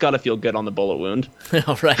 "God, that's got to feel good on the bullet wound."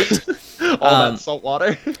 All right. All that salt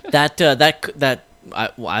water.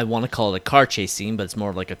 I want to call it a car chase scene, but it's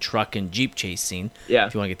more like a truck and Jeep chase scene. Yeah.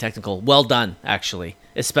 If you want to get technical, well done, actually,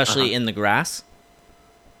 especially in the grass.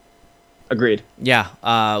 Agreed. Yeah.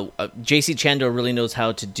 J.C. Chandor really knows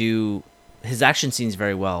how to do his action scenes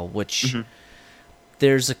very well, which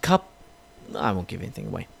there's a couple. I won't give anything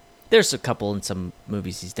away. There's a couple in some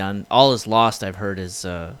movies he's done. All Is Lost, I've heard, is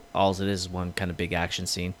all it is one kind of big action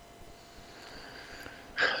scene.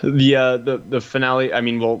 The finale. I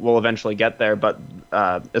mean, we'll eventually get there, but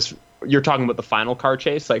you're talking about the final car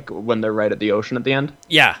chase, like when they're right at the ocean at the end.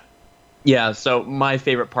 Yeah. Yeah. So my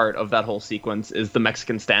favorite part of that whole sequence is the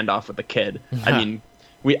Mexican standoff with the kid. I mean,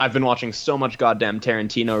 I've been watching so much goddamn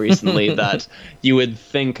Tarantino recently that you would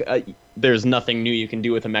think there's nothing new you can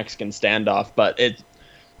do with a Mexican standoff, but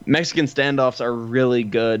Mexican standoffs are really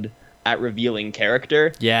good at revealing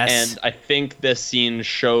character. Yes. And I think this scene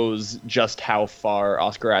shows just how far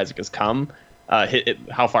Oscar Isaac has come,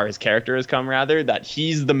 how far his character has come, rather, that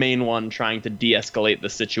he's the main one trying to de-escalate the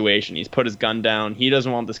situation. He's put his gun down. He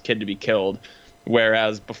doesn't want this kid to be killed.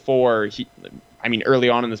 Whereas before, early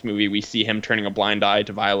on in this movie, we see him turning a blind eye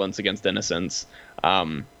to violence against innocents.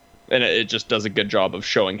 And it just does a good job of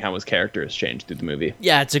showing how his character has changed through the movie.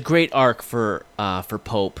 Yeah, it's a great arc for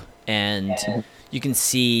Pope, and you can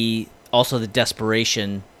see also the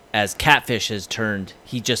desperation as Catfish has turned.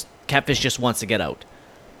 Catfish just wants to get out,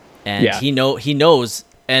 and he knows.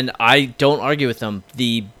 And I don't argue with him.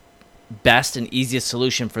 The best and easiest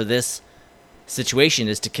solution for this situation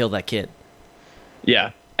is to kill that kid.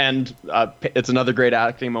 Yeah, and it's another great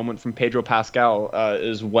acting moment from Pedro Pascal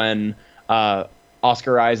is when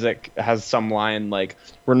Oscar Isaac has some line like,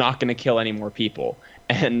 "We're not going to kill any more people."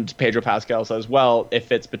 And Pedro Pascal says, "Well,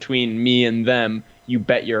 if it's between me and them, you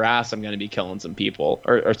bet your ass I'm going to be killing some people,"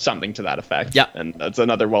 or something to that effect. Yeah. And that's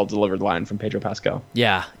another well-delivered line from Pedro Pascal.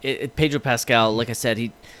 Yeah, Pedro Pascal, like I said,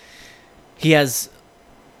 he has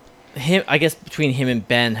him. I guess between him and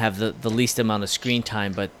Ben have the least amount of screen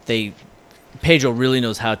time, but Pedro really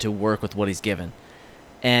knows how to work with what he's given.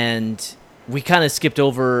 And we kind of skipped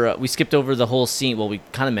over the whole scene. Well, we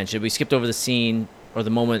kind of mentioned it. We skipped over the scene or the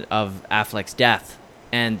moment of Affleck's death.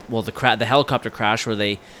 And the helicopter crash where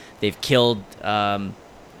they've killed some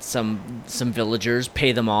villagers,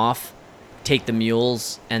 pay them off, take the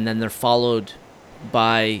mules, and then they're followed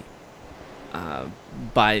by the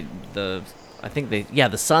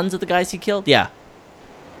sons of the guys he killed. Yeah,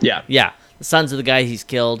 the sons of the guy he's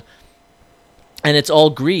killed, and it's all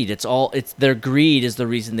greed. It's their greed is the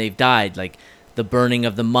reason they've died. Like the burning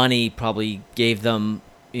of the money probably gave them,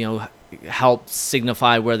 helped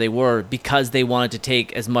signify where they were because they wanted to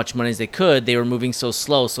take as much money as they could. They were moving so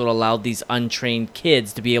slow, so it allowed these untrained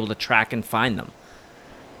kids to be able to track and find them.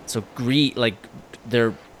 So greed, like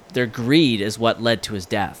their greed, is what led to his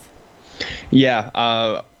death.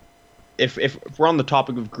 Yeah. If we're on the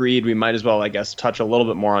topic of greed, we might as well, I guess, touch a little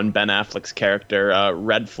bit more on Ben Affleck's character,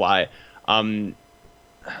 Red Fly. I've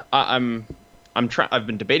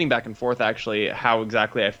been debating back and forth, actually, how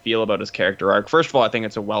exactly I feel about his character arc. First of all, I think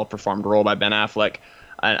it's a well-performed role by Ben Affleck,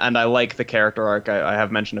 and I like the character arc. I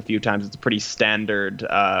have mentioned a few times it's a pretty standard,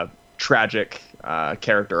 tragic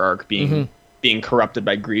character arc, being corrupted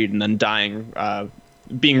by greed and then dying,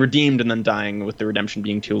 being redeemed and then dying, with the redemption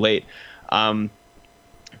being too late.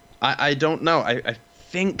 I don't know. I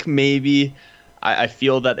think maybe I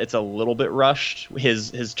feel that it's a little bit rushed,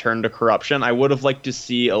 his turn to corruption. I would have liked to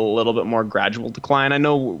see a little bit more gradual decline. I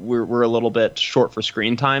know we're a little bit short for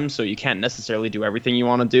screen time, so you can't necessarily do everything you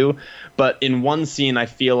want to do. But in one scene, I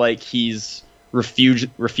feel like he's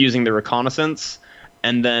refusing the reconnaissance,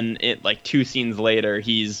 and then 2 scenes later,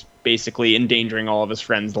 he's basically endangering all of his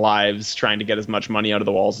friends' lives, trying to get as much money out of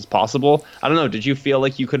the walls as possible. I don't know. Did you feel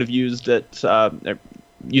like you could have used it,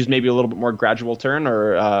 used maybe a little bit more gradual turn,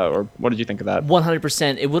 or what did you think of that?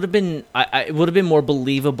 100%. It would have been. It would have been more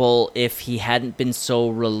believable if he hadn't been so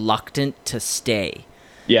reluctant to stay.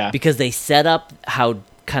 Yeah. Because they set up how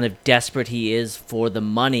kind of desperate he is for the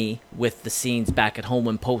money with the scenes back at home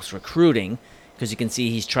when Pope's recruiting, because you can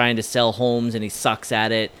see he's trying to sell homes and he sucks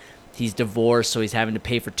at it. He's divorced, so he's having to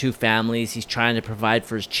pay for 2 families. He's trying to provide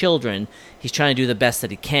for his children. He's trying to do the best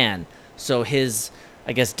that he can. So his,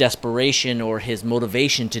 I guess, desperation or his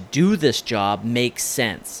motivation to do this job makes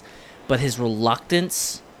sense. But his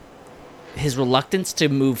reluctance to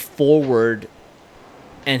move forward,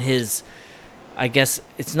 and his, I guess,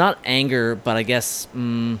 it's not anger, but I guess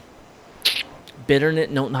bitterness.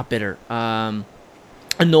 No, not bitter.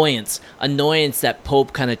 Annoyance that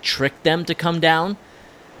Pope kind of tricked them to come down.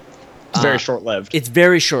 It's very short-lived. It's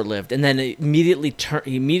very short-lived, and then he immediately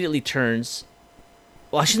turns.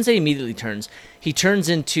 Well, I shouldn't say immediately turns. He turns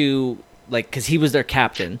into, like, because he was their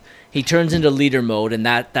captain. He turns into leader mode, and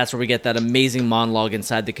that's where we get that amazing monologue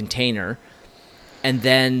inside the container. And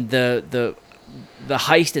then the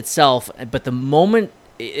heist itself. But the moment,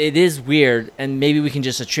 it is weird, and maybe we can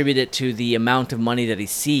just attribute it to the amount of money that he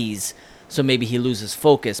sees. So maybe he loses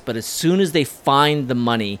focus. But as soon as they find the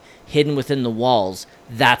money hidden within the walls,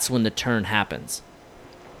 that's when the turn happens.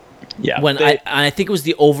 Yeah. I think it was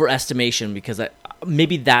the overestimation, because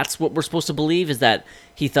maybe that's what we're supposed to believe, is that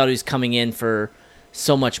he thought he was coming in for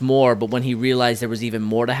so much more, but when he realized there was even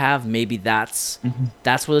more to have, maybe that's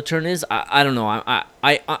where the turn is. I don't know. I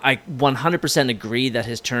 100% agree that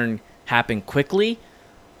his turn happened quickly.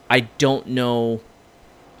 I don't know.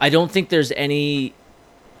 I don't think there's any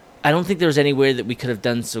way that we could have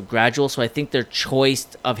done so gradual, so I think their choice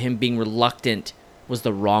of him being reluctant was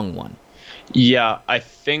the wrong one. Yeah, I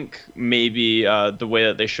think maybe the way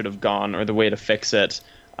that they should have gone, or the way to fix it,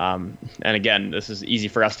 and again, this is easy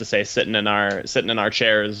for us to say sitting in our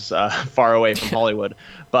chairs far away from Hollywood,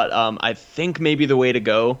 but I think maybe the way to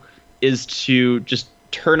go is to just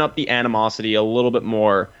turn up the animosity a little bit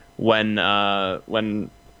more when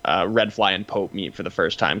Red Fly and Pope meet for the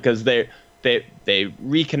first time, because they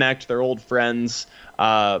reconnect, they're old friends.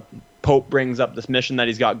 Pope brings up this mission that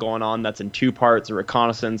he's got going on that's in 2 parts, a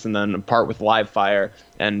reconnaissance and then a part with live fire.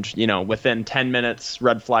 And, within 10 minutes,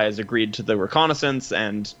 Red Fly has agreed to the reconnaissance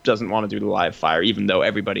and doesn't want to do the live fire, even though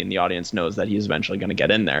everybody in the audience knows that he's eventually going to get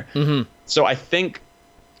in there. Mm-hmm. So I think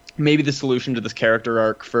maybe the solution to this character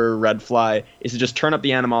arc for Red Fly is to just turn up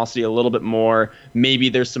the animosity a little bit more. Maybe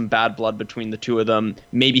there's some bad blood between the 2 of them.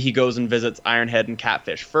 Maybe he goes and visits Ironhead and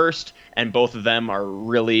Catfish first, and both of them are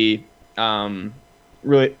really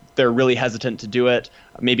hesitant to do it.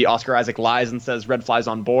 Maybe Oscar Isaac lies and says Red Fly's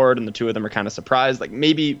on board, and the 2 of them are kind of surprised. Like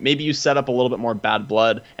maybe you set up a little bit more bad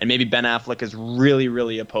blood, and maybe Ben Affleck is really,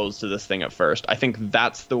 really opposed to this thing at first. I think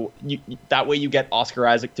that's that way you get Oscar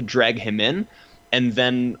Isaac to drag him in, and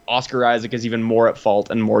then Oscar Isaac is even more at fault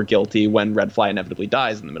and more guilty when Red Fly inevitably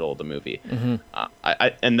dies in the middle of the movie. Mm-hmm.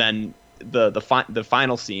 And then the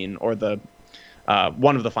final scene, or the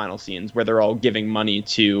one of the final scenes where they're all giving money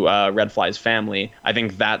to Red Fly's family, I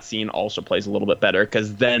think that scene also plays a little bit better,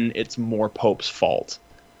 because then it's more Pope's fault,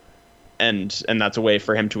 and that's a way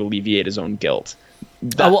for him to alleviate his own guilt.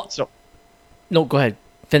 No, go ahead,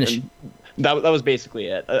 finish. That was basically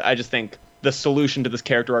it. I just think the solution to this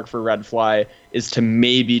character arc for Red Fly is to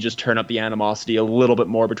maybe just turn up the animosity a little bit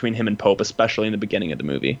more between him and Pope, especially in the beginning of the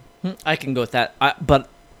movie. I can go with that, but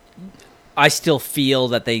I still feel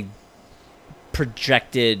that they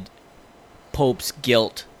projected Pope's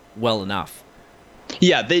guilt well enough.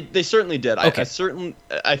 Yeah, they certainly did. Okay.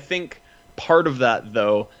 I think part of that,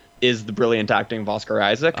 though, is the brilliant acting of Oscar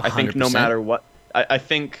Isaac. 100%. I think no matter what, I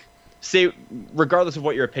think, regardless of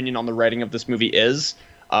what your opinion on the writing of this movie is,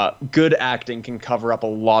 good acting can cover up a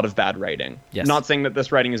lot of bad writing. Yes. Not saying that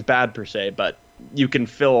this writing is bad per se, but you can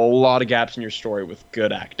fill a lot of gaps in your story with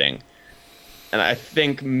good acting. And I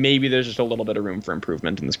think maybe there's just a little bit of room for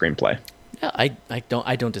improvement in the screenplay. Yeah, I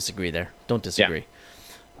don't disagree there. Don't disagree.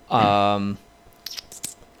 Yeah.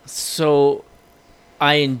 So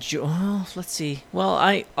I enjoy. Let's see. Well,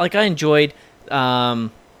 I enjoyed. I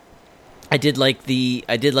did like.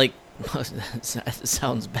 It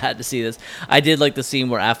sounds bad to see this. I did like the scene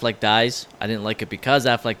where Affleck dies. I didn't like it because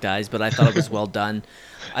Affleck dies, but I thought it was well done.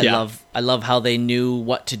 I love how they knew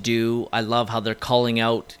what to do. I love how they're calling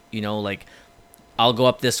out. Like, I'll go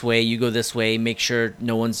up this way, you go this way, make sure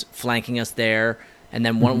no one's flanking us there. And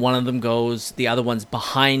then one of them goes, the other one's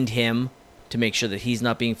behind him to make sure that he's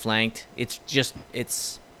not being flanked. It's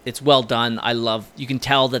well done. You can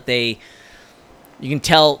tell that they you can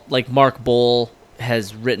tell, like, Mark Bowl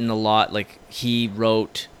has written a lot. Like, he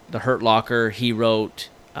wrote The Hurt Locker. He wrote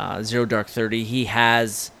Zero Dark 30. He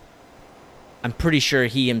has... I'm pretty sure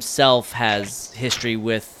he himself has history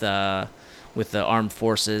with the armed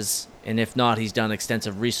forces, and if not, he's done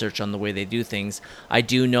extensive research on the way they do things. I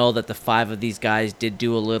do know that the 5 of these guys did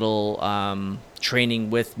do a little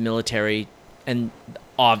training with military, and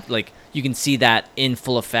like you can see that in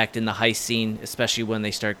full effect in the heist scene, especially when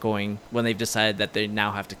they've decided that they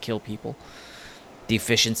now have to kill people. The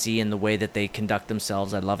efficiency and the way that they conduct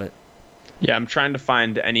themselves, I love it. Yeah, I'm trying to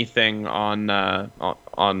find anything on Mark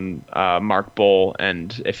Bowl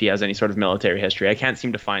and if he has any sort of military history. I can't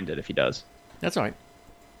seem to find it if he does. That's all right.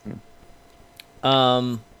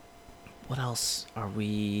 What else are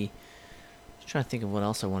we... I'm trying to think of what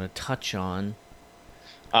else I want to touch on.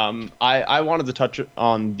 I wanted to touch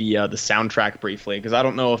on the soundtrack briefly, because I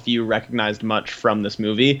don't know if you recognized much from this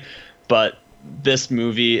movie, but this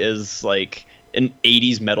movie is like an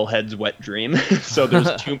 80s metalhead's wet dream. So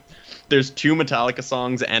there's two Metallica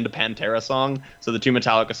songs and a Pantera song. So the 2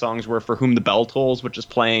 Metallica songs were For Whom the Bell Tolls, which is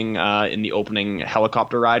playing in the opening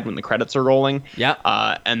helicopter ride when the credits are rolling.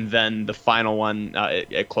 Yeah. And then the final one,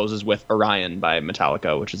 it closes with Orion by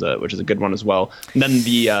Metallica, which is a good one as well. And then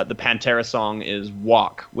the Pantera song is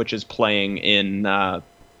Walk, which is playing in I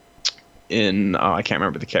can't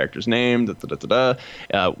remember the character's name.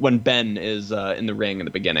 When Ben is in the ring in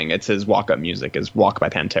the beginning, it's his walk-up music is Walk by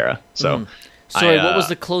Pantera. So. Sorry, what was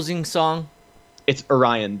the closing song? It's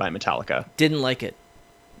Orion by Metallica. Didn't like it.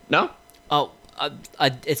 No? Oh,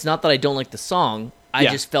 it's not that I don't like the song. I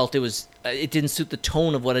just felt it didn't suit the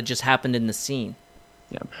tone of what had just happened in the scene.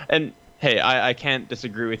 Yeah, and hey, I can't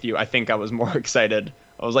disagree with you. I think I was more excited.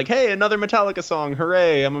 I was like, hey, another Metallica song,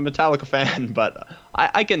 hooray! I'm a Metallica fan. But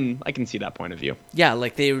I can see that point of view. Yeah,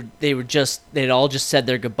 like they'd all just said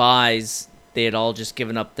their goodbyes. They had all just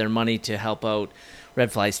given up their money to help out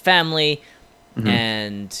Red Fly's family. Mm-hmm.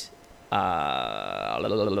 And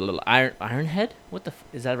Ironhead?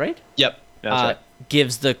 Is that right? Yep, that's right.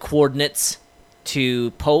 Gives the coordinates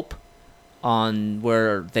to Pope on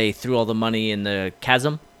where they threw all the money in the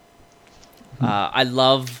chasm.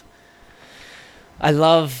 Mm-hmm. I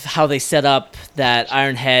love how they set up that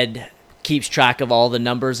Ironhead keeps track of all the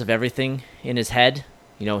numbers of everything in his head.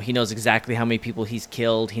 You know, he knows exactly how many people he's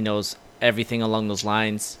killed. He knows everything along those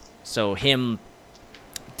lines. So him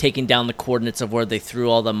taking down the coordinates of where they threw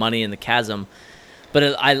all the money in the chasm.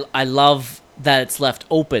 But I love that it's left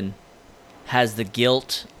open, has the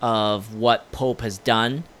guilt of what Pope has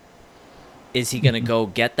done. Is he going to go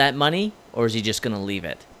get that money, or is he just going to leave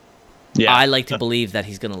it? Yeah, I like to believe that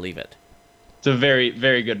he's going to leave it. It's a very,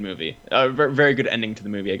 very good movie. Very good ending to the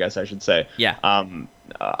movie, I guess I should say. Yeah.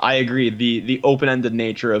 I agree. The open-ended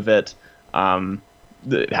nature of it, how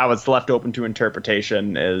it's left open to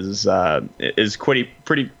interpretation is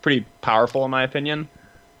pretty powerful in my opinion.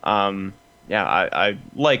 I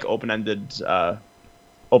like open-ended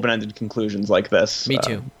conclusions like this. Me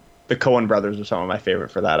too. The Coen brothers are some of my favorite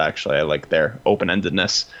for that. Actually, I like their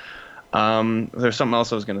open-endedness. There's something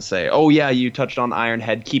else I was gonna say. Oh yeah, you touched on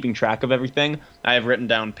Ironhead keeping track of everything. I have written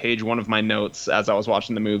down page 1 of my notes as I was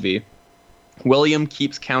watching the movie. William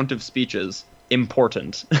keeps count of speeches.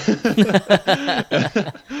 Important.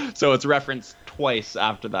 So it's referenced twice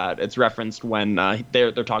after that. It's referenced when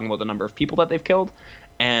they're talking about the number of people that they've killed,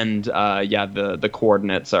 and the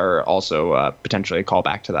coordinates are also potentially a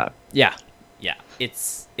callback to that. Yeah.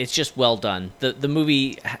 It's just well done. The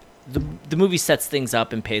movie sets things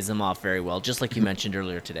up and pays them off very well, just like you mentioned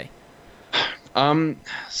earlier today.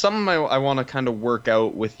 Something I want to kind of work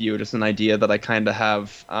out with you, just an idea that I kind of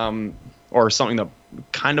have, or something that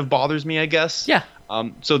kind of bothers me, I guess. Yeah.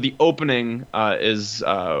 So the opening is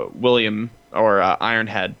William, or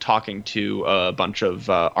Ironhead, talking to a bunch of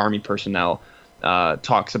army personnel,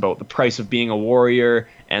 talks about the price of being a warrior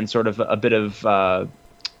and sort of a bit of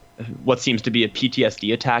what seems to be a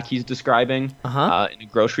PTSD attack he's describing in a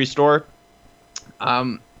grocery store.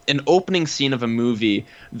 An opening scene of a movie,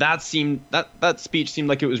 that speech seemed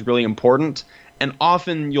like it was really important, and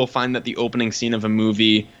often you'll find that the opening scene of a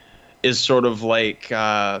movie is sort of like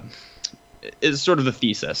is sort of the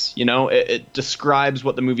thesis, you know? It describes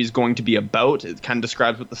what the movie is going to be about. It kind of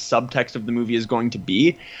describes what the subtext of the movie is going to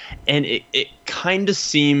be, and it kind of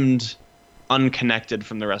seemed unconnected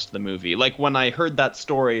from the rest of the movie. Like, when I heard that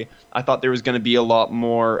story, I thought there was going to be a lot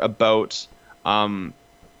more about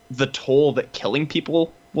the toll that killing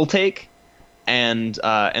people will take, and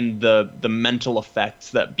the mental effects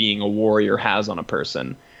that being a warrior has on a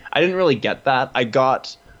person. I didn't really get that. I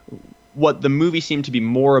got what the movie seemed to be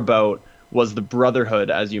more about was the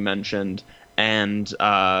brotherhood, as you mentioned, and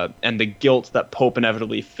the guilt that Pope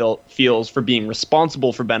inevitably feels for being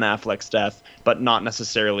responsible for Ben Affleck's death, but not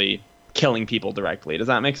necessarily killing people directly. Does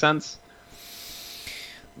that make sense?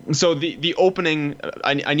 So the opening,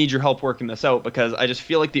 I need your help working this out, because I just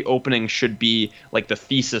feel like the opening should be like the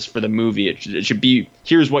thesis for the movie. It should be,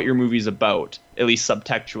 here's what your movie's about, at least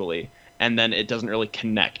subtextually, and then it doesn't really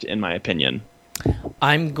connect, in my opinion.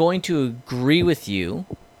 I'm going to agree with you.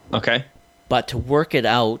 Okay. But to work it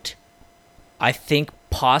out, I think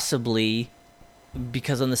possibly,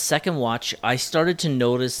 because on the second watch, I started to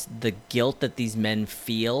notice the guilt that these men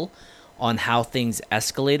feel on how things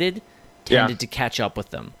escalated tended to catch up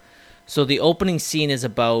with them. So the opening scene is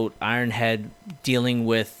about Ironhead dealing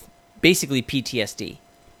with basically PTSD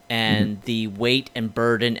and the weight and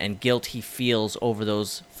burden and guilt he feels over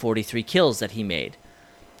those 43 kills that he made.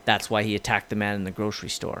 That's why he attacked the man in the grocery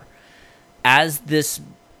store. As this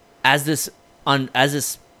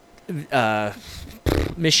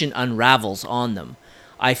mission unravels on them,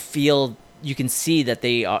 I feel you can see that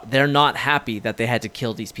they're not happy that they had to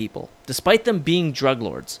kill these people, despite them being drug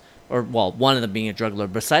lords. Or, well, one of them being a drug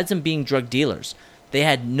lord, besides them being drug dealers, they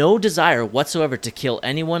had no desire whatsoever to kill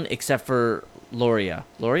anyone except for Loria.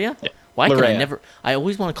 Loria? Yeah. Why can I never... I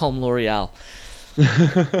always want to call him L'Oreal.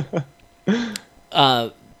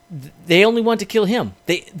 They only want to kill him.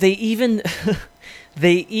 They even...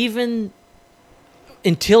 they even...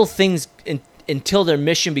 Until their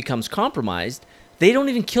mission becomes compromised, they don't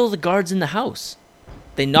even kill the guards in the house.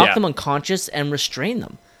 They knock them unconscious and restrain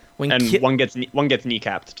them. One gets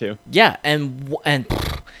kneecapped too. Yeah, and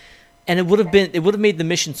it would have made the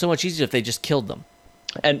mission so much easier if they just killed them.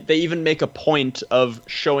 And they even make a point of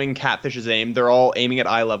showing Catfish's aim. They're all aiming at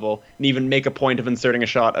eye level, and even make a point of inserting a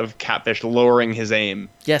shot of Catfish lowering his aim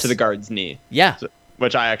to the guard's knee. Yeah,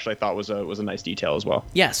 which I actually thought was a nice detail as well.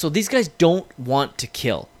 Yeah, so these guys don't want to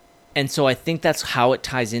kill, and so I think that's how it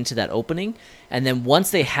ties into that opening. And then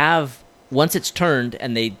once it's turned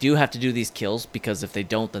and they do have to do these kills, because if they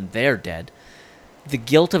don't, then they're dead, the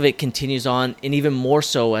guilt of it continues on, and even more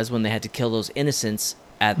so as when they had to kill those innocents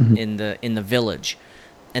in the village.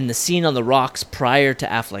 And the scene on the rocks prior to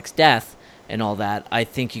Affleck's death and all that, I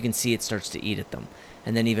think you can see it starts to eat at them.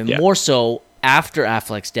 And then even more so after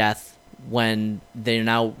Affleck's death, when they're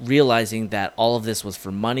now realizing that all of this was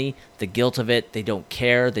for money, the guilt of it, they don't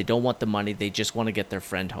care, they don't want the money, they just want to get their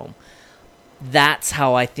friend home. That's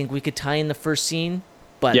how I think we could tie in the first scene,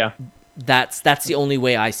 but that's the only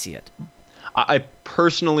way I see it. I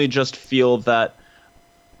personally just feel that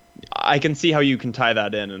I can see how you can tie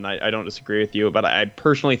that in, and I don't disagree with you, but I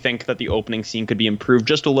personally think that the opening scene could be improved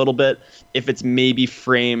just a little bit if it's maybe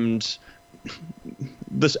framed...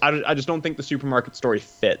 I just don't think the supermarket story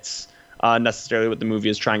fits necessarily what the movie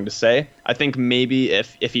is trying to say. I think maybe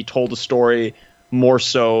if he told a story more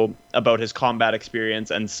so about his combat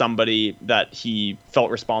experience and somebody that he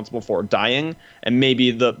felt responsible for dying, and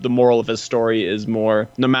maybe the moral of his story is more,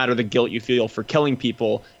 no matter the guilt you feel for killing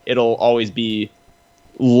people, it'll always be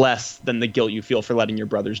less than the guilt you feel for letting your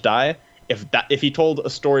brothers die. If he told a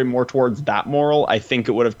story more towards that moral, I think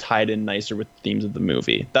it would have tied in nicer with the themes of the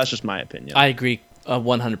movie. That's just my opinion. I agree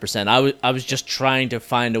 100%. I was just trying to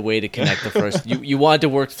find a way to connect the first. You wanted to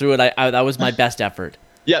work through it. That was my best effort.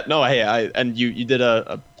 Yeah, no, hey, and you did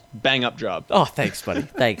a bang up job. Oh, thanks, buddy.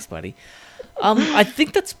 Thanks, buddy. I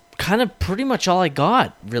think that's kind of pretty much all I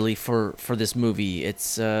got really for this movie.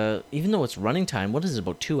 It's even though it's running time, what is it,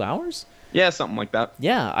 about 2 hours? Yeah, something like that.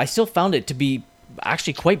 Yeah, I still found it to be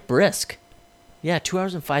actually quite brisk. Yeah, 2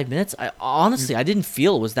 hours and 5 minutes. I didn't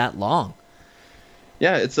feel it was that long.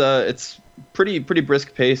 Yeah, it's pretty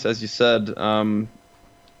brisk pace, as you said. I'm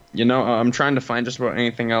trying to find just about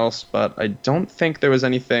anything else, but I don't think there was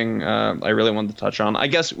anything I really wanted to touch on. I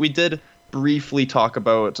guess we did briefly talk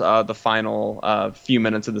about the final few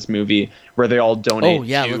minutes of this movie where they all donate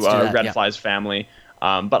to Red Fly's family.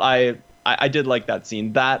 But I did like that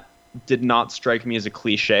scene. That did not strike me as a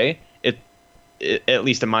cliche. It at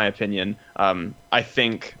least in my opinion. I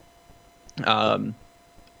think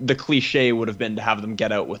the cliche would have been to have them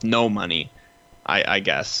get out with no money, I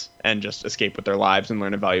guess, and just escape with their lives and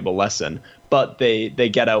learn a valuable lesson. But they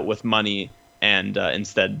get out with money, and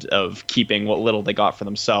instead of keeping what little they got for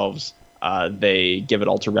themselves, they give it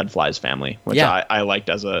all to Red Fly's family, which I liked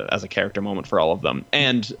as a character moment for all of them.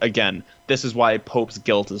 And again, this is why Pope's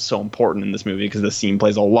guilt is so important in this movie, because the scene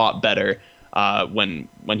plays a lot better when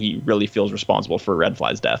he really feels responsible for Red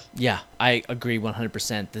Fly's death. Yeah, I agree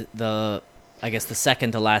 100%. The I guess the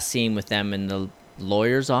second to last scene with them in the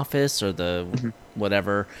lawyer's office or the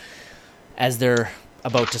whatever, as they're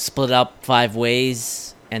about to split up 5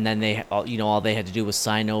 ways, and then all they had to do was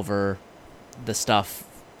sign over the stuff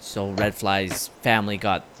So Red Fly's family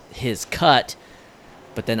got his cut,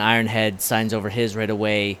 but then Ironhead signs over his right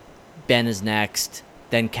away. Ben is next,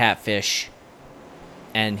 then Catfish,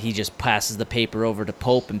 and he just passes the paper over to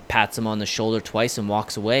Pope and pats him on the shoulder twice and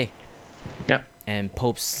walks away. Yep. And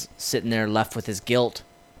Pope's sitting there left with his guilt.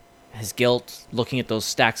 His guilt, looking at those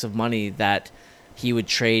stacks of money that he would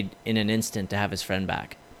trade in an instant to have his friend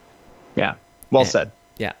back. Yeah. Well said.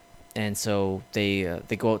 Yeah. And so they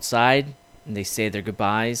go outside and they say their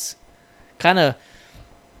goodbyes. Kind of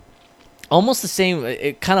almost the same.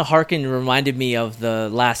 It kind of reminded me of the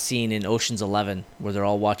last scene in Ocean's 11 where they're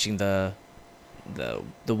all watching the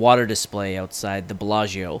water display outside the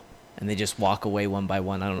Bellagio, and they just walk away one by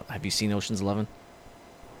one. Have you seen Ocean's 11?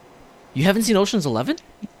 You haven't seen Ocean's 11?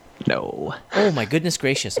 No. Oh my goodness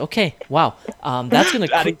gracious. Okay, wow. That's gonna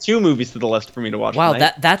adding 2 movies to the list for me to watch. Wow,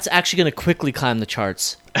 tonight. that's actually gonna quickly climb the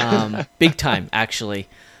charts. Big time, actually.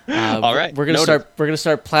 All right, we're gonna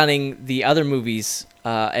start planning the other movies,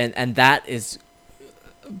 and that is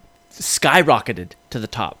skyrocketed to the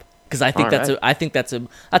top because I think that's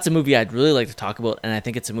a movie I'd really like to talk about, and I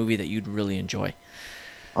think it's a movie that you'd really enjoy.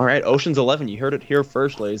 All right, Ocean's 11. You heard it here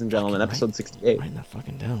first, ladies and gentlemen. Episode 68. Writing that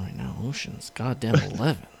fucking down right now. Ocean's goddamn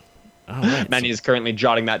 11. All right. Manny is currently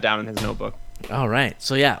jotting that down in his notebook. All right.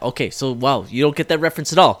 So yeah. Okay. So wow, you don't get that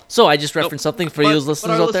reference at all. So I just referenced something for you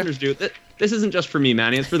listeners out there. Listeners do. This isn't just for me,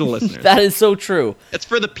 Manny. It's for the listeners. That is so true. It's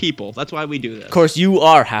for the people. That's why we do this. Of course, you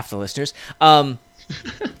are half the listeners. And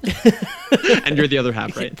you're the other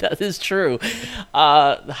half, right? That is true.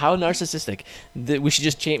 How narcissistic. We should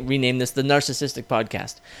just rename this the Narcissistic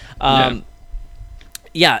Podcast.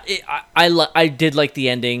 I did like the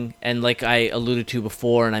ending, and like I alluded to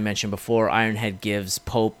before and I mentioned before, Ironhead gives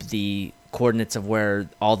Pope the coordinates of where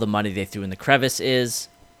all the money they threw in the crevice is.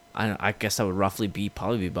 I guess that would roughly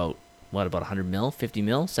probably be about 100 mil, 50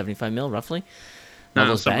 mil, 75 mil, roughly. All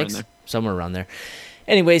those bags, somewhere around there.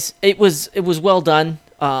 Anyways, it was well done.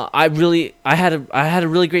 I had a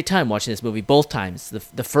really great time watching this movie both times.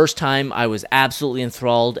 The first time I was absolutely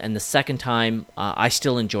enthralled, and the second time I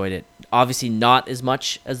still enjoyed it. Obviously not as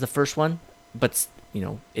much as the first one, but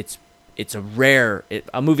it's a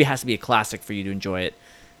a movie has to be a classic for you to enjoy it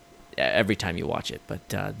every time you watch it. But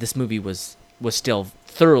this movie was still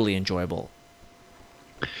thoroughly enjoyable.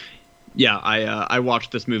 Yeah, I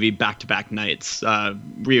watched this movie back-to-back nights.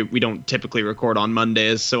 We don't typically record on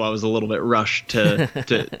Mondays, so I was a little bit rushed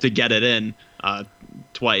to get it in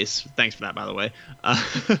twice. Thanks for that, by the way.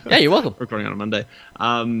 Yeah, you're welcome. Recording on a Monday.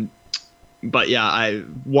 But yeah,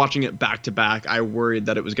 watching it back-to-back, I worried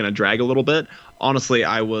that it was going to drag a little bit. Honestly,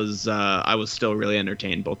 I was still really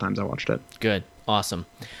entertained both times I watched it. Good. Awesome.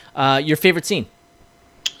 Your favorite scene?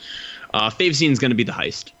 Fave scene is going to be the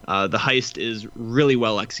heist. The heist is really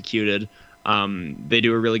well executed. They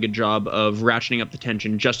do a really good job of ratcheting up the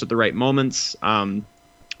tension just at the right moments.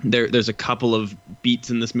 There's a couple of beats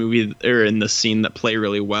in this movie or in this scene that play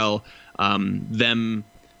really well. Them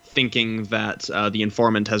thinking that the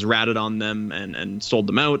informant has ratted on them and sold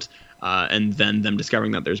them out, and then them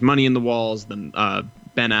discovering that there's money in the walls. Then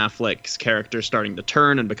Ben Affleck's character starting to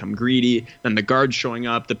turn and become greedy, then the guards showing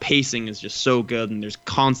up. The pacing is just so good, and there's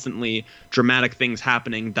constantly dramatic things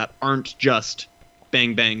happening that aren't just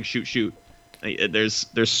bang bang shoot shoot. There's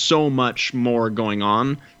so much more going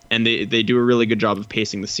on, and they do a really good job of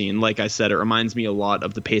pacing the scene. Like I said, it reminds me a lot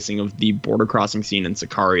of the pacing of the border crossing scene in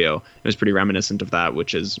Sicario. It was pretty reminiscent of that,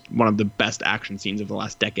 which is one of the best action scenes of the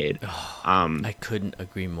last decade. I couldn't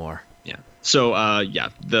agree more. Yeah. So,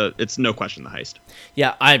 it's no question the heist.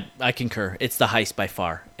 Yeah, I concur. It's the heist by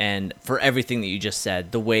far. And for everything that you just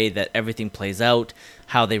said, the way that everything plays out,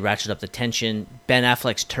 how they ratchet up the tension, Ben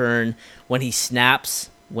Affleck's turn, when he snaps,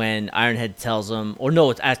 when Ironhead tells him, or no,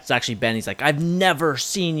 it's actually Ben, he's like, I've never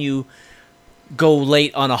seen you go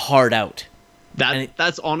late on a hard out.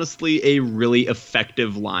 That's honestly a really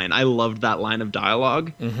effective line. I loved that line of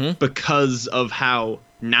dialogue because of how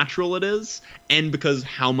natural it is, and because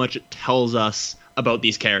how much it tells us about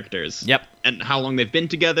these characters. Yep. And how long they've been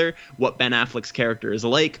together, what Ben Affleck's character is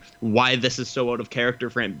like, why this is so out of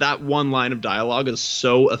character for him. That one line of dialogue is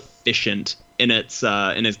so efficient in its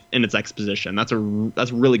exposition.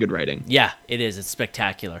 That's really good writing. Yeah, it is. It's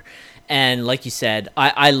spectacular. And like you said,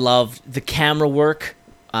 I loved the camera work.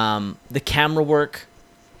 The camera work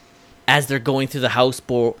as they're going through the house,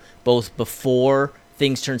 both before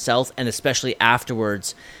things turn south and especially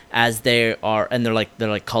afterwards, as they're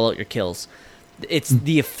like call out your kills. It's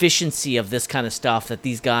the efficiency of this kind of stuff that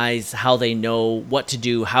these guys, how they know what to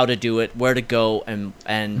do, how to do it, where to go,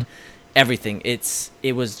 and everything.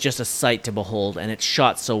 It was just a sight to behold, and it's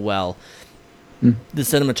shot so well. The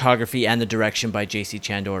cinematography and the direction by J.C.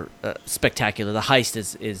 Chandor, spectacular. The heist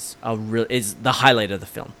is the highlight of the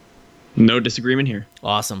film. No disagreement here.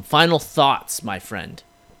 Awesome. Final thoughts, my friend.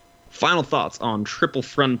 Final thoughts on Triple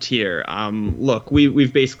Frontier. Look,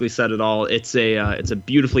 we've basically said it all. It's a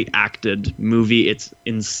beautifully acted movie. It's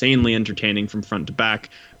insanely entertaining from front to back.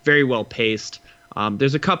 Very well paced.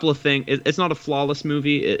 There's a couple of things. It's not a flawless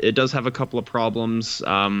movie. It does have a couple of problems.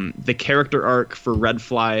 The character arc for Red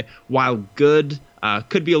Fly, while good,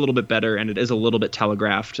 could be a little bit better, and it is a little bit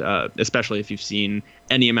telegraphed, especially if you've seen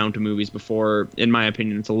any amount of movies before. In my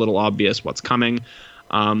opinion, it's a little obvious what's coming.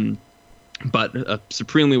 But a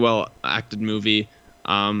supremely well acted movie.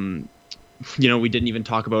 We didn't even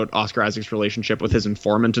talk about Oscar Isaac's relationship with his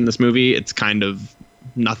informant in this movie. It's kind of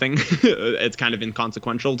nothing. It's kind of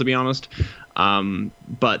inconsequential, to be honest.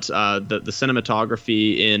 But the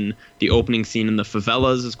cinematography in the opening scene in the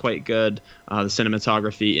favelas is quite good. The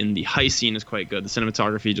cinematography in the heist scene is quite good. The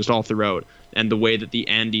cinematography just all throughout, and the way that the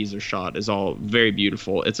Andes are shot is all very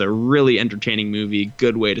beautiful. It's a really entertaining movie.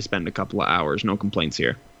 Good way to spend a couple of hours. No complaints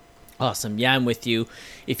here. Awesome. Yeah, I'm with you.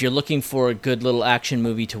 If you're looking for a good little action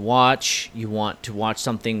movie to watch, you want to watch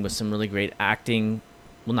something with some really great acting.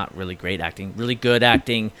 Well, not really great acting, really good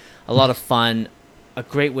acting, a lot of fun, a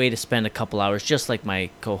great way to spend a couple hours. Just like my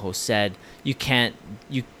co-host said, you can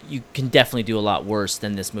definitely do a lot worse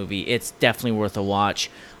than this movie. It's definitely worth a watch.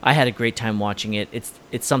 I had a great time watching it.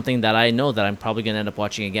 It's something that I know that I'm probably going to end up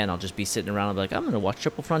watching again. I'll just be sitting around and be like, I'm going to watch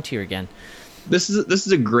Triple Frontier again. This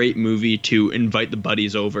is a great movie to invite the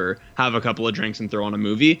buddies over, have a couple of drinks, and throw on a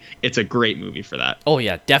movie. It's a great movie for that. Oh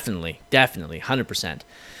yeah, definitely, 100%.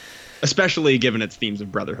 Especially given its themes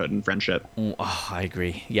of brotherhood and friendship. Oh, I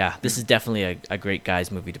agree. Yeah, this is definitely a great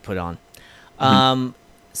guys movie to put on.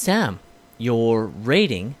 Sam, your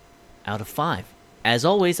rating out of 5. As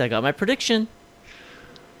always, I got my prediction.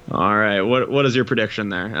 All right, what is your prediction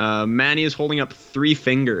there? Manny is holding up 3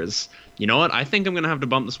 fingers. You know what? I think I'm going to have to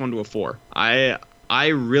bump this one to a 4. I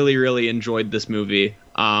really, really enjoyed this movie.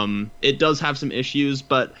 It does have some issues,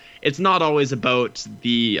 but it's not always about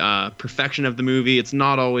the perfection of the movie. It's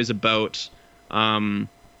not always about, the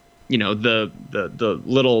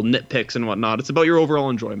little nitpicks and whatnot. It's about your overall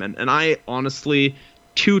enjoyment. And I honestly,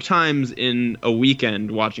 2 times in a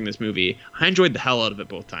weekend watching this movie, I enjoyed the hell out of it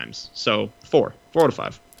both times. So 4 out of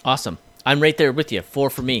 5. Awesome. I'm right there with you.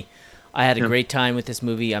 4 for me. I had a great time with this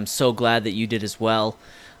movie. I'm so glad that you did as well.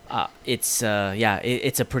 It's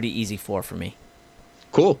a pretty easy 4 for me.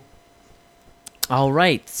 Cool. All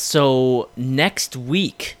right. So next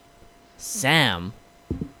week, Sam,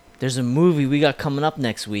 there's a movie we got coming up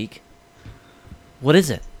next week. What is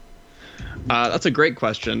it? That's a great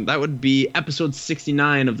question. That would be episode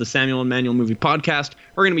 69 of the Samuel and Manuel Movie Podcast.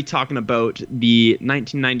 We're going to be talking about the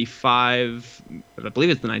 1995, I believe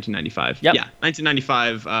it's the 1995. Yep. Yeah,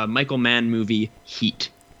 1995 Michael Mann movie, Heat.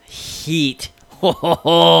 Heat.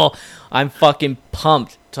 Oh, I'm fucking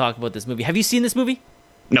pumped to talk about this movie. Have you seen this movie?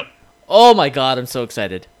 No. Oh my God, I'm so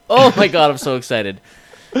excited.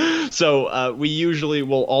 So we usually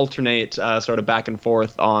will alternate sort of back and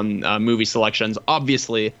forth on movie selections.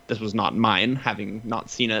 Obviously, this was not mine, having not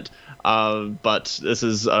seen it. But this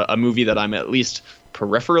is a movie that I'm at least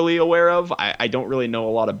peripherally aware of. I don't really know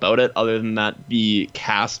a lot about it, other than that the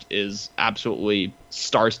cast is absolutely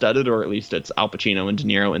star-studded, or at least it's Al Pacino and De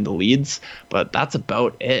Niro in the leads. But that's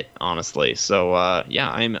about it, honestly. So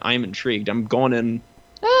I'm intrigued. I'm going in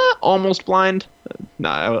almost blind. No,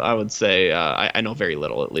 I would say I know very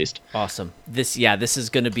little, at least. Awesome. This is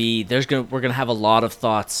going to be. We're going to have a lot of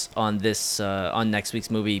thoughts on this on next week's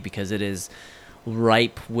movie, because it is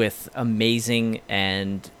ripe with amazing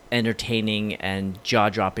and entertaining and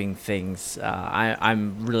jaw-dropping things.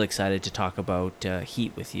 I'm really excited to talk about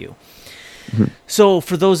Heat with you. Mm-hmm. So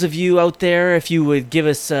for those of you out there, if you would give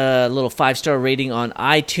us a little 5-star rating on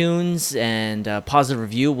iTunes and a positive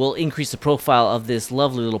review, we'll increase the profile of this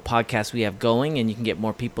lovely little podcast we have going, and you can get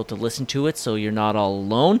more people to listen to it, so you're not all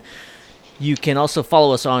alone. You can also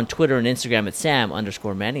follow us on Twitter and Instagram at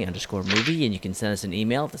Sam_Manny_movie, and you can send us an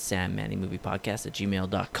email at the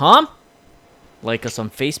SamMannyMoviePodcast@gmail.com. Like us on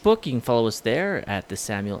Facebook. You can follow us there at the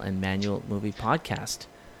Samuel and Manuel Movie Podcast.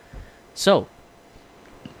 So,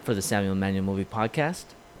 for the Samuel and Manuel Movie Podcast,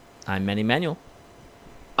 I'm Manny Manuel.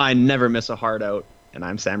 I never miss a hard out, and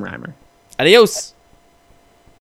I'm Sam Reimer. Adios!